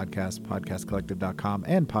Google Podcasts, podcastcollective.com,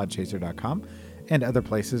 and podchaser.com, and other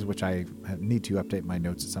places, which I need to update my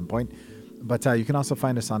notes at some point. But you can also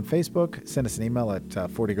find us on Facebook. Send us an email at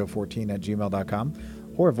 40go14@gmail.com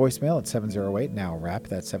or a voicemail at 708-NOW-RAP.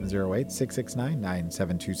 That's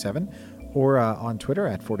 708-669-9727. Or on Twitter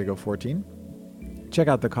at 40go14. Check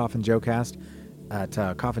out the Coffin Joecast at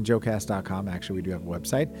coffinjoecast.com. Actually, we do have a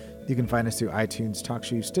website. You can find us through iTunes,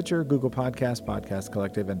 TalkShoe, Stitcher, Google Podcasts, Podcast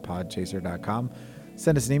Collective, and podchaser.com.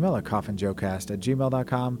 Send us an email at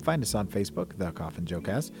coffinjoecast@gmail.com. Find us on Facebook, The Coffin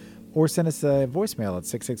Joecast. Or send us a voicemail at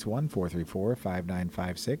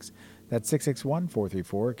 661-434-5956. That's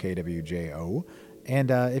 661-434-KWJO. And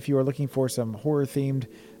if you are looking for some horror-themed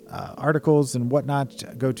articles and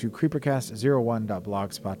whatnot, go to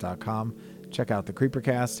creepercast01.blogspot.com. Check out the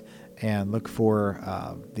Creepercast and look for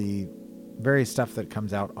the various stuff that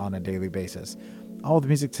comes out on a daily basis. All the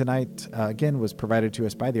music tonight, again, was provided to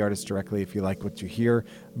us by the artists directly. If you like what you hear,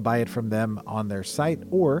 buy it from them on their site.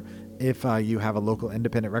 Or if you have a local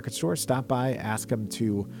independent record store, stop by, ask them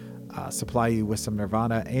to supply you with some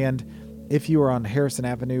Nirvana. And if you are on Harrison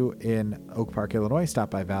Avenue in Oak Park, Illinois,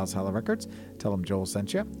 stop by Valhalla Records. Tell them Joel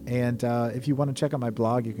sent you. And if you want to check out my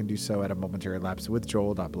blog, you can do so at a momentary lapse with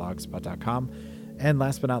joel.blogspot.com. And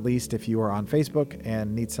last but not least, if you are on Facebook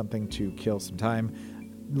and need something to kill some time,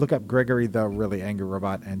 look up Gregory the Really Angry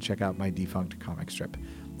Robot and check out my defunct comic strip.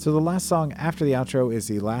 So the last song after the outro is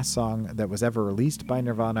the last song that was ever released by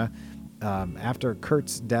Nirvana. After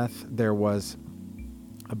Kurt's death, there was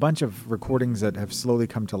a bunch of recordings that have slowly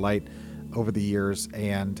come to light over the years,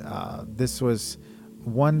 and this was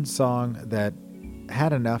one song that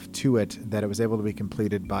had enough to it that it was able to be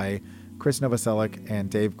completed by Chris Novoselic and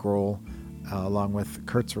Dave Grohl, along with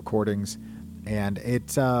Kurt's recordings. And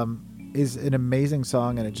it is an amazing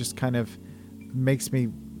song, and it just kind of makes me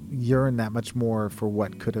yearn that much more for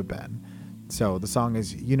what could have been. So the song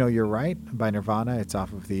is You Know You're Right by Nirvana. It's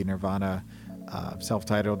off of the Nirvana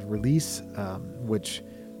self-titled release, which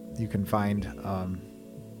you can find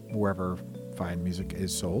wherever fine music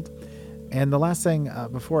is sold. And the last thing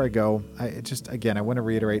before I go, I want to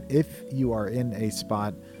reiterate, if you are in a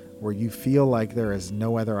spot where you feel like there is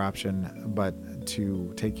no other option but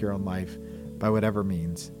to take your own life by whatever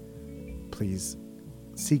means, please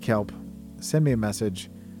seek help. Send me a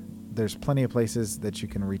message. There's plenty of places that you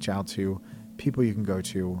can reach out to, people you can go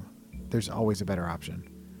to. There's always a better option.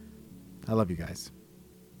 I love you guys.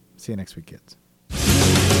 See you next week, kids.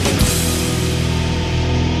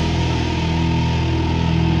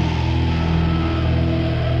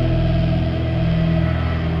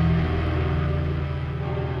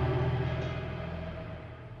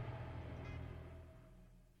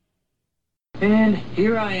 And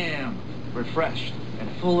here I am, refreshed and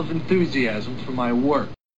full of enthusiasm for my work.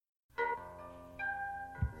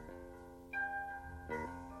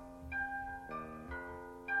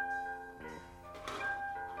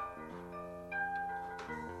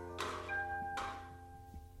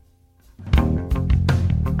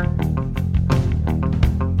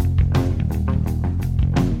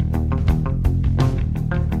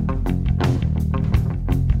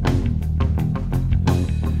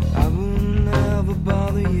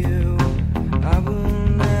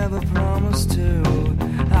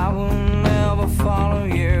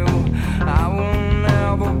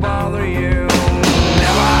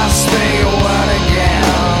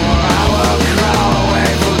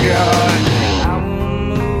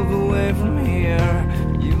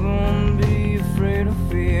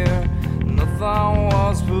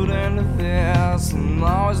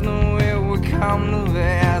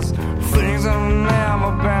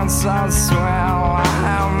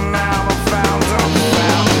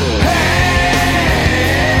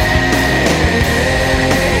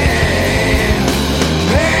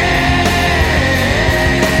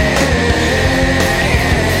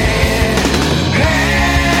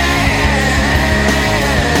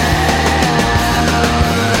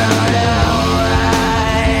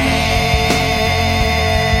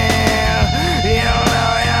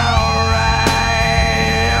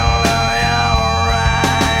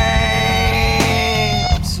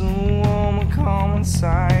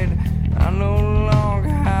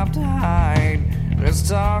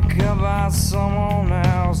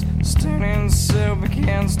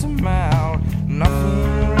 against a mouth.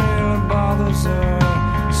 Nothing really bothers her.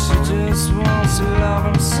 She just wants to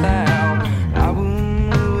love herself. I will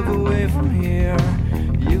move away from here.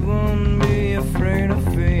 You won't be afraid of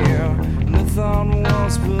fear. The thought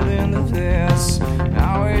was put into this.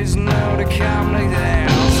 I always know to come like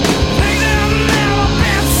this. Things have never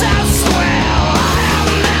been so swell. I have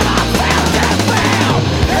never felt that well.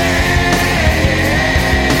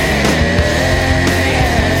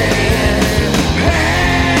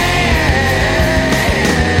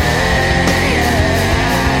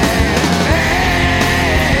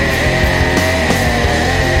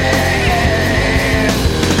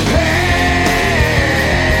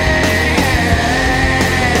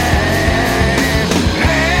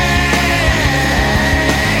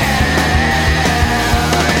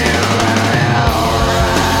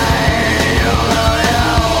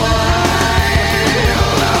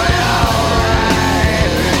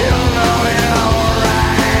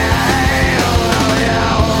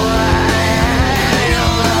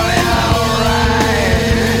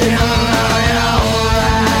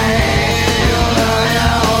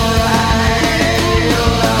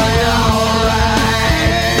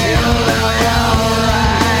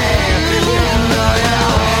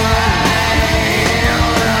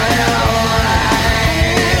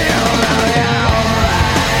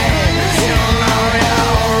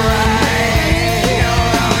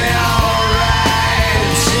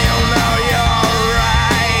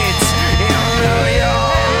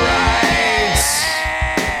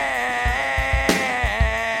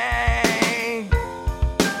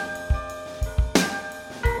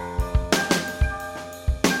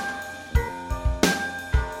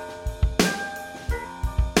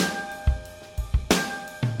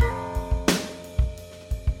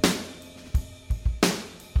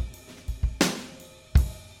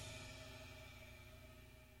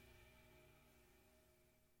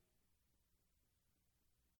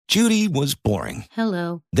 Judy was boring.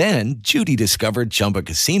 Hello. Then Judy discovered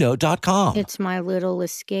ChumbaCasino.com. It's my little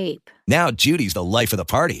escape. Now Judy's the life of the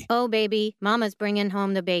party. Oh, baby, mama's bringing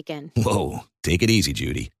home the bacon. Whoa, take it easy,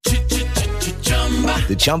 Judy.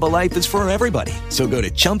 The Chumba life is for everybody. So go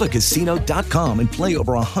to ChumbaCasino.com and play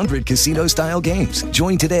over 100 casino-style games.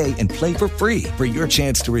 Join today and play for free for your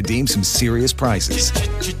chance to redeem some serious prizes.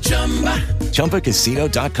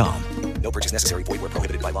 ChumbaCasino.com. No purchase necessary. Void where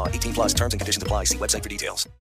prohibited by law. 18 plus terms and conditions apply. See website for details.